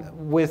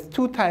with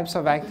two types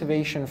of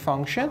activation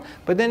function.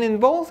 But then in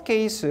both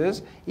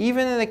cases,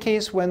 even in the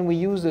case when we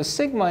use the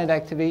sigmoid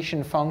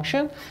activation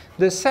function,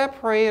 the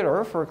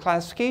separator for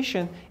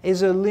classification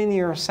is a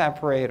linear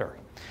separator.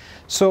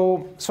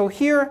 So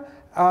here,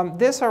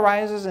 this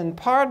arises in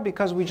part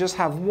because we just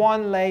have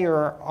one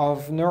layer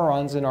of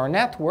neurons in our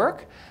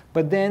network.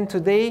 But then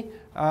today,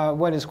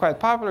 what is quite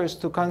popular is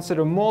to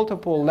consider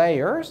multiple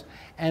layers.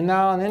 And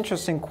now an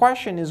interesting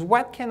question is,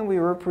 what can we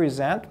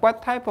represent?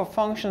 What type of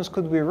functions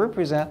could we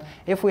represent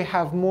if we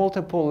have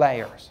multiple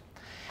layers?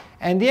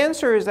 And the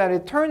answer is that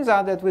it turns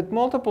out that with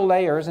multiple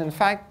layers, in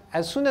fact,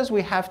 as soon as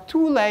we have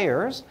two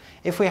layers,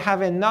 if we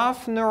have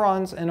enough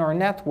neurons in our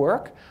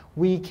network,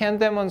 we can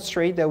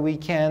demonstrate that we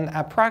can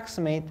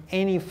approximate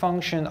any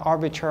function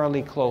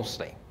arbitrarily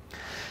closely.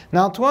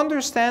 Now, to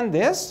understand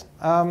this,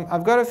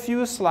 I've got a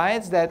few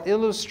slides that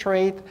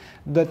illustrate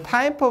the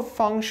type of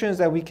functions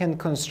that we can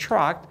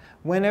construct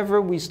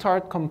whenever we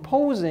start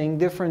composing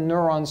different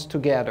neurons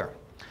together.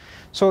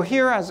 So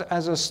here,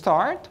 as a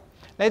start,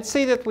 let's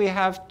say that we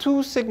have two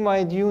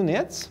sigmoid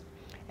units.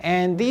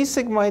 And these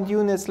sigmoid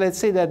units, let's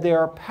say that they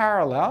are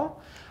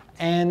parallel.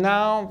 And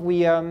now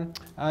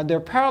they're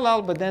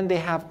parallel, but then they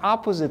have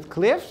opposite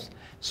cliffs.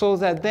 So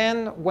that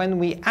then when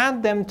we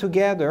add them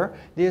together,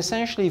 they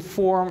essentially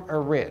form a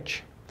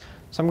ridge.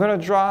 So I'm going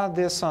to draw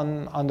this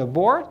on the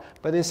board,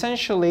 but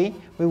essentially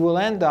we will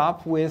end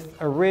up with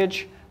a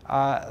ridge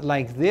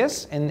like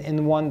this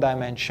in one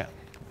dimension.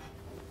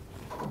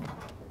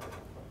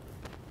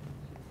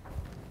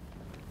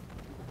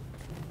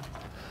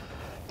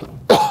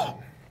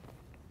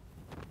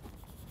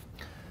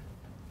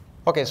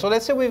 OK, so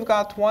let's say we've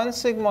got one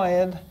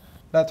sigmoid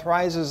that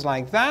rises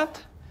like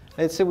that.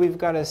 Let's say we've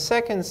got a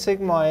second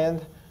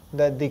sigmoid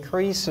that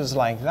decreases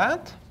like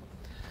that.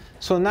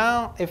 So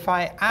now if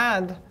I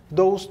add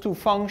those two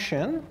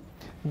functions,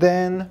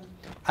 then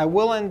I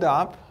will end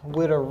up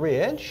with a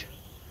ridge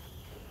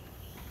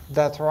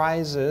that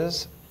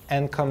rises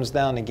and comes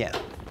down again.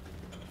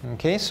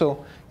 Okay,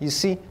 so you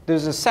see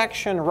there's a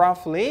section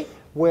roughly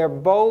where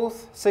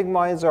both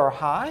sigmoids are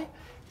high,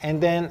 and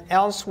then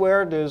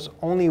elsewhere there's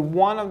only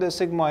one of the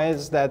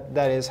sigmoids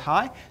that is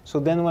high. So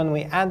then when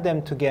we add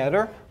them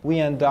together, we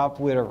end up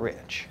with a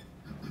ridge.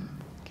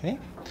 Okay?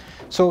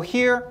 So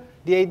here,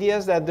 the idea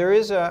is that there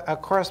is a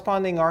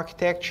corresponding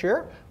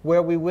architecture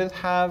where we would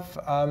have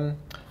a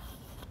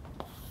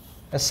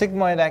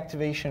sigmoid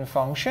activation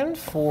function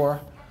for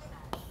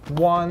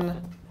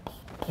one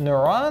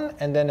neuron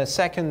and then a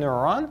second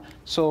neuron.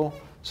 So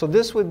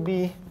this would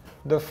be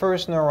the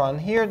first neuron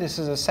here. This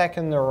is a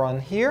second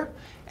neuron here.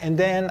 And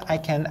then I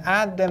can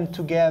add them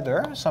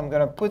together. So I'm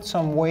going to put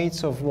some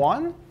weights of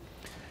 1.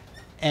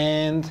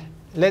 And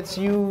let's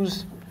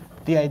use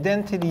the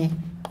identity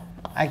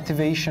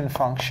activation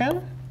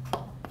function.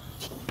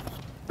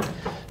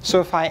 So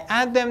if I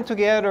add them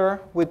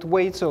together with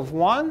weights of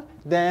 1,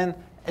 then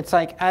it's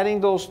like adding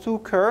those two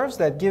curves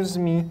that gives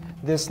me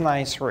this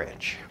nice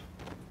ridge.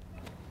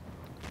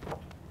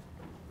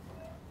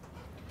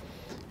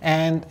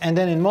 And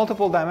then in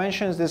multiple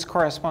dimensions, this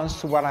corresponds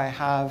to what I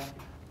have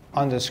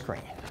on the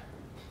screen.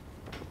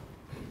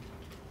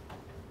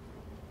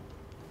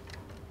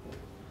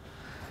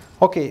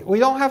 OK, we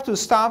don't have to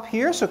stop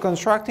here. So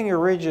constructing a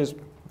ridge is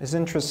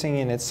interesting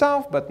in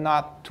itself, but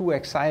not too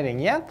exciting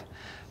yet.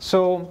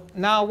 So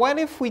now what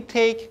if we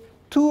take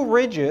two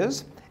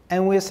ridges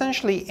and we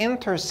essentially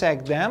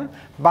intersect them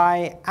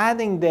by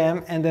adding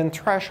them and then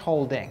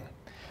thresholding?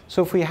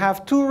 So if we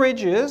have two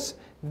ridges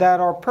that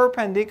are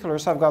perpendicular,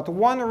 so I've got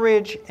one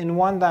ridge in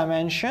one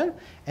dimension,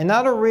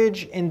 another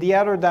ridge in the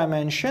other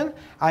dimension,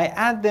 I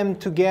add them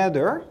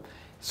together.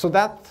 So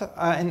that,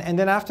 and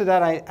then after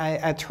that,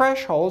 I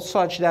threshold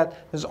such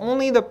that there's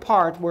only the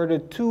part where the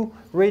two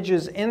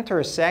ridges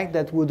intersect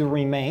that would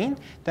remain.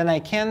 Then I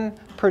can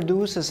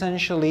produce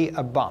essentially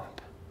a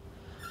bump.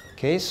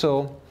 Okay,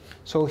 so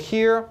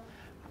here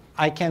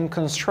I can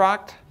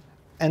construct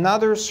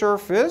another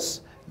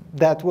surface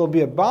that will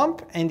be a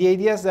bump. And the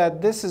idea is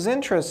that this is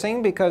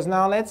interesting because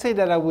now let's say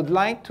that I would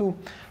like to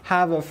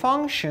have a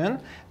function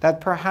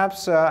that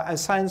perhaps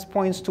assigns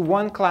points to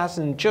one class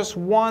in just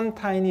one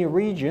tiny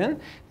region.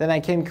 Then I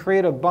can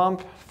create a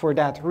bump for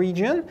that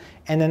region,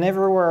 and then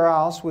everywhere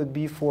else would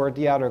be for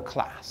the other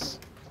class.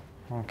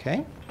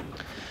 Okay.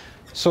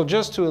 So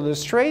just to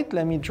illustrate,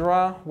 let me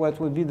draw what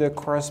would be the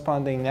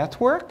corresponding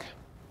network.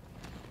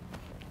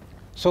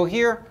 So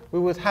here we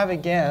would have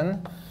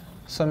again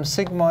some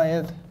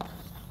sigmoid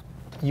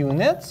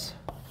units.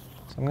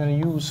 So I'm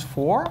going to use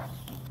 4.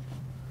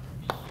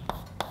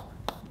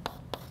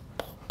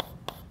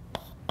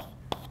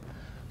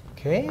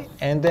 Okay,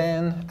 and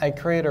then I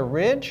create a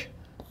ridge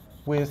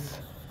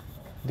with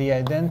the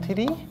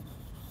identity.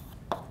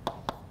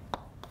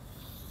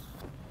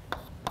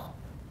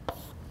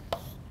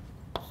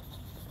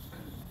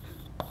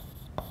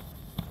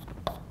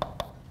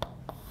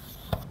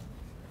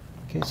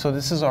 Okay, so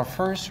this is our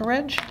first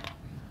ridge.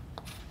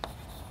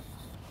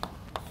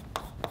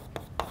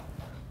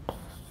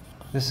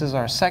 This is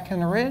our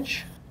second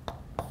ridge.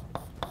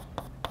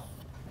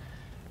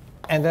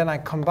 And then I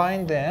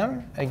combine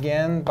them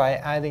again by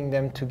adding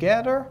them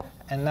together.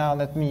 And now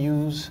let me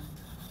use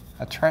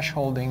a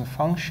thresholding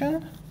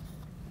function.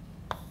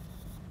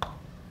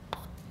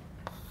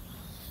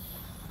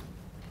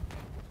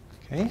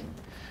 Okay.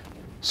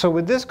 So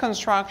with this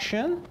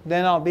construction,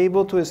 then I'll be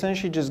able to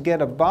essentially just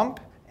get a bump,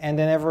 and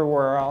then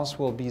everywhere else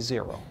will be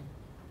 0.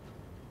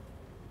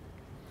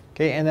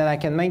 Okay, and then I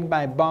can make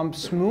my bump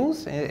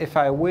smooth if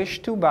I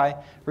wish to by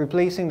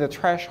replacing the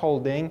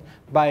thresholding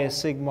by a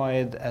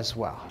sigmoid as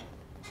well.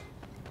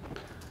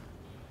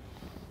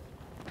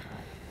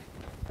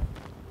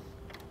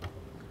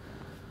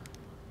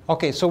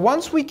 Okay, so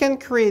once we can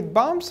create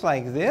bumps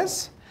like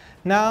this,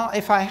 now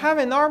if I have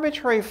an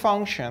arbitrary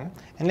function,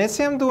 and let's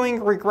say I'm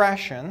doing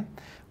regression,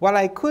 what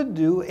I could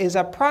do is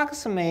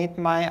approximate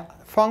my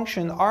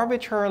function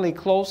arbitrarily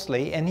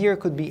closely, and here it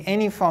could be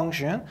any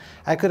function.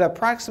 I could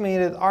approximate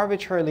it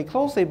arbitrarily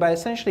closely by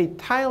essentially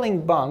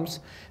tiling bumps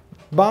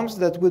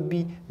that would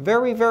be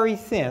very, very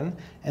thin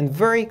and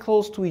very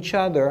close to each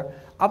other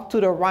up to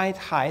the right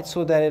height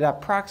so that it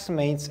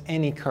approximates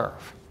any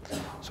curve.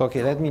 So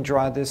okay, let me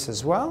draw this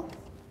as well.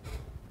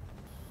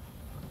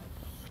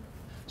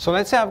 So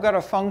let's say I've got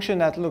a function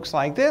that looks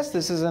like this.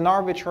 This is an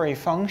arbitrary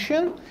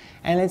function.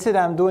 And let's say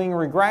that I'm doing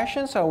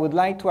regression, so I would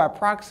like to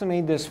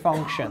approximate this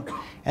function.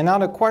 And now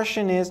the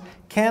question is,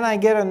 can I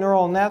get a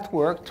neural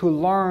network to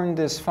learn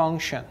this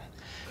function?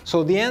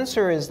 So the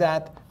answer is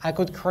that I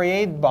could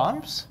create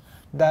bumps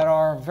that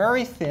are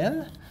very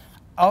thin,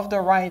 of the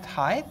right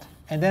height.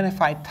 And then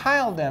if I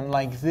tile them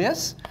like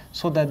this,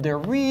 so that they're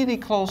really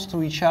close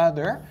to each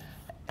other,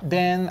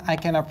 then I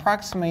can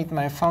approximate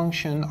my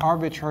function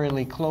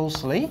arbitrarily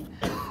closely,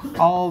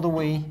 all the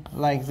way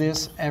like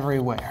this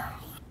everywhere.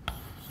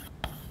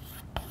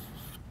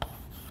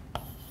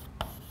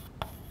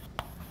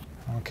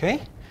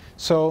 Okay,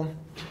 so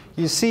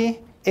you see,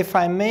 if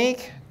I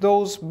make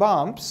those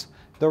bumps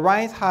the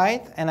right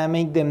height and I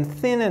make them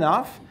thin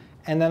enough,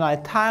 and then I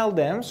tile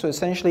them, so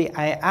essentially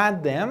I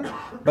add them,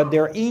 but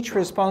they're each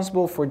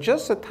responsible for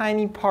just a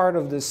tiny part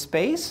of the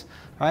space,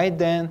 right?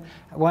 Then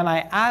when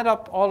I add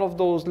up all of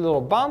those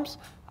little bumps,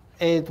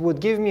 it would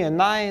give me a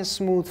nice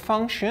smooth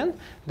function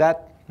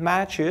that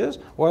matches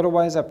or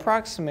otherwise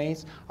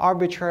approximates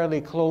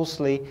arbitrarily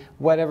closely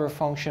whatever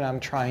function I'm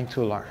trying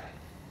to learn.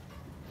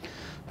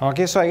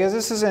 Okay, so I guess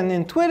this is an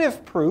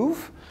intuitive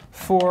proof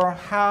for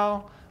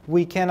how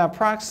we can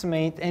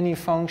approximate any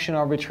function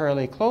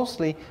arbitrarily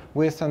closely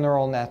with a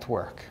neural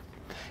network.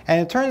 And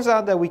it turns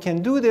out that we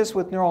can do this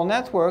with neural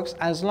networks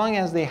as long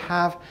as they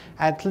have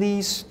at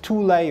least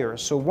 2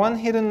 layers. So one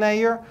hidden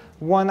layer,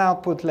 one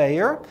output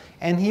layer.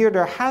 And here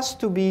there has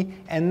to be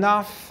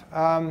enough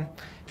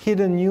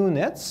hidden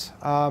units.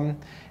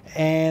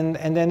 And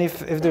then if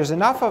there's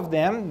enough of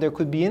them, there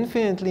could be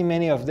infinitely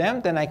many of them,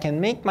 then I can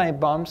make my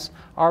bumps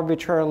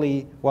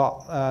arbitrarily,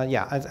 well,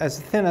 as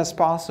thin as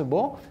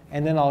possible,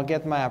 and then I'll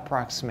get my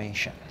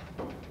approximation.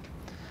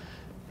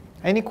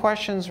 Any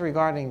questions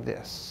regarding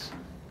this?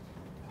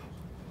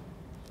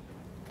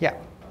 Yeah?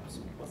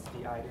 What's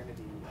the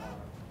identity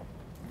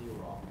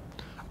neuron?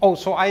 Oh,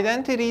 so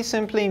identity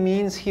simply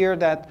means here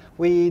that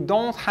we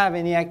don't have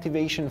any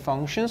activation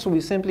function, so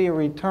we simply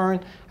return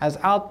as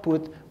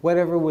output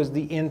whatever was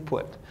the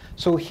input.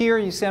 So here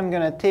you see I'm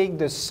going to take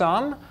the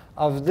sum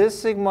of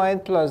this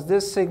sigmoid plus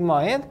this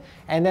sigmoid,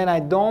 and then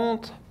I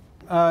don't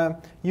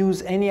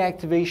use any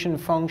activation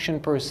function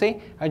per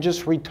se. I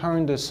just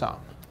return the sum.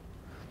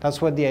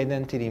 That's what the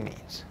identity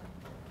means.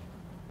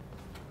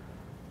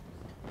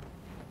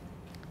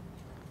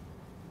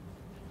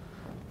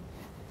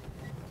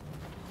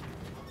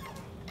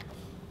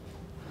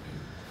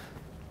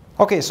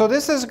 Okay, so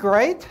this is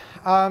great.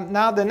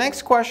 Now the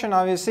next question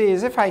obviously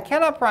is, if I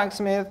can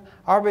approximate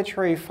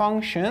arbitrary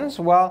functions,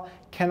 well,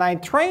 can I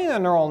train a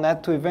neural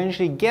net to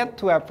eventually get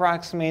to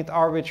approximate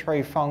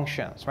arbitrary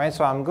functions, right?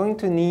 So I'm going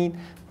to need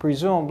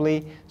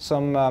presumably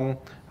some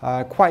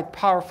quite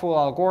powerful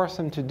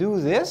algorithm to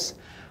do this.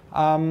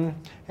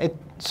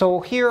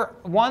 So here,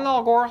 one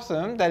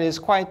algorithm that is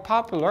quite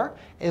popular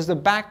is the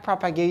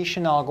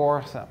backpropagation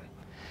algorithm.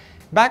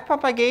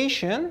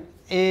 Backpropagation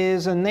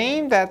is a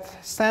name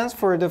that stands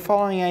for the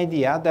following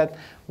idea, that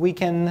we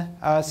can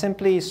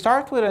simply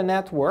start with a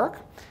network,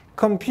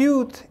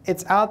 compute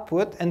its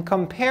output, and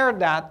compare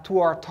that to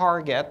our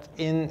target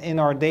in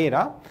our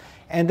data.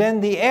 And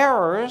then the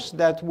errors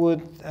that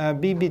would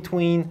be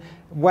between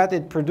what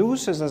it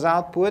produces as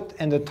output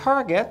and the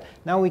target,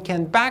 now we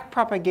can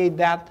backpropagate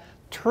that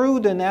through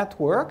the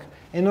network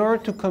in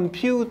order to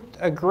compute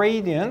a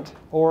gradient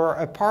or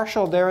a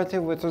partial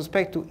derivative with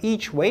respect to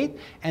each weight,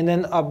 and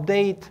then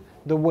update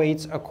the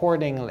weights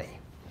accordingly.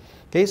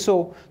 Okay,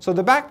 so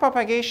the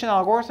backpropagation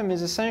algorithm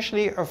is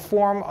essentially a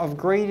form of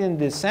gradient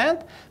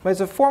descent, but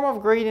it's a form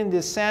of gradient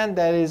descent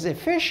that is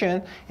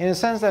efficient in the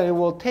sense that it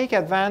will take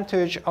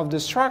advantage of the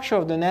structure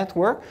of the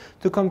network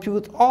to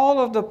compute all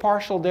of the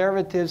partial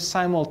derivatives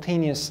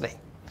simultaneously.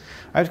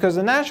 Right, because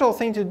the natural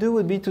thing to do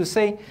would be to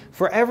say,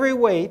 for every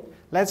weight,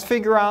 let's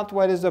figure out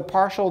what is the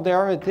partial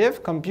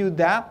derivative, compute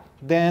that,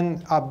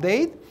 then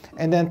update,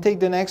 and then take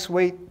the next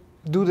weight,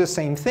 do the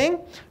same thing.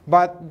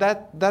 But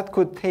that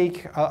could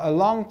take a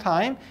long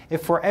time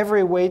if for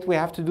every weight we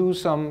have to do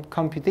some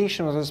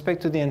computation with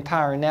respect to the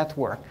entire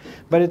network.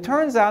 But it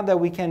turns out that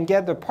we can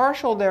get the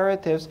partial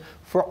derivatives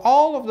for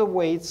all of the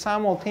weights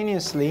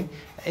simultaneously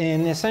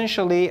in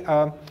essentially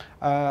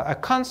a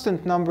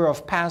constant number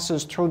of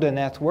passes through the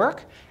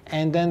network.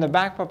 And then the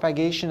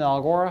backpropagation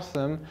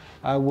algorithm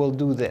will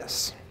do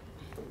this.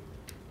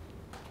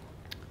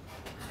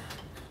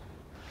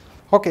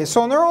 Okay,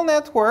 so neural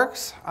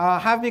networks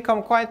have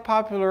become quite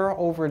popular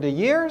over the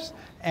years,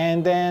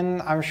 and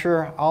then I'm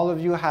sure all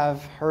of you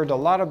have heard a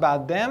lot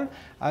about them.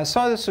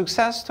 Some of the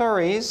success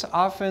stories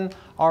often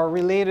are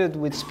related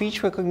with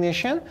speech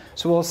recognition.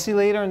 So we'll see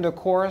later in the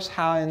course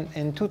how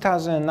in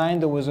 2009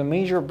 there was a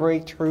major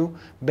breakthrough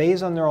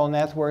based on neural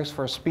networks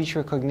for speech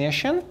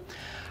recognition.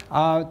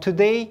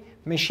 Today,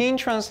 machine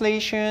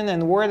translation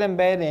and word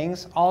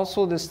embeddings,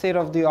 also the state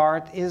of the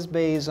art, is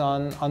based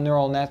on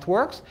neural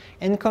networks.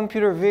 In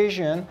computer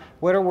vision,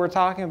 whether we're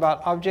talking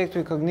about object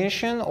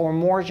recognition or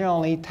more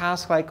generally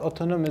tasks like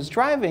autonomous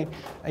driving,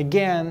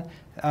 again,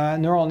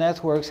 neural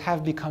networks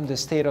have become the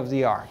state of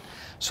the art.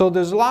 So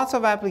there's lots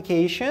of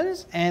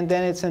applications, and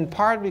then it's in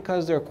part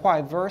because they're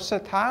quite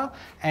versatile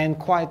and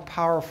quite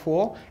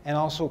powerful and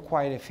also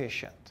quite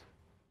efficient.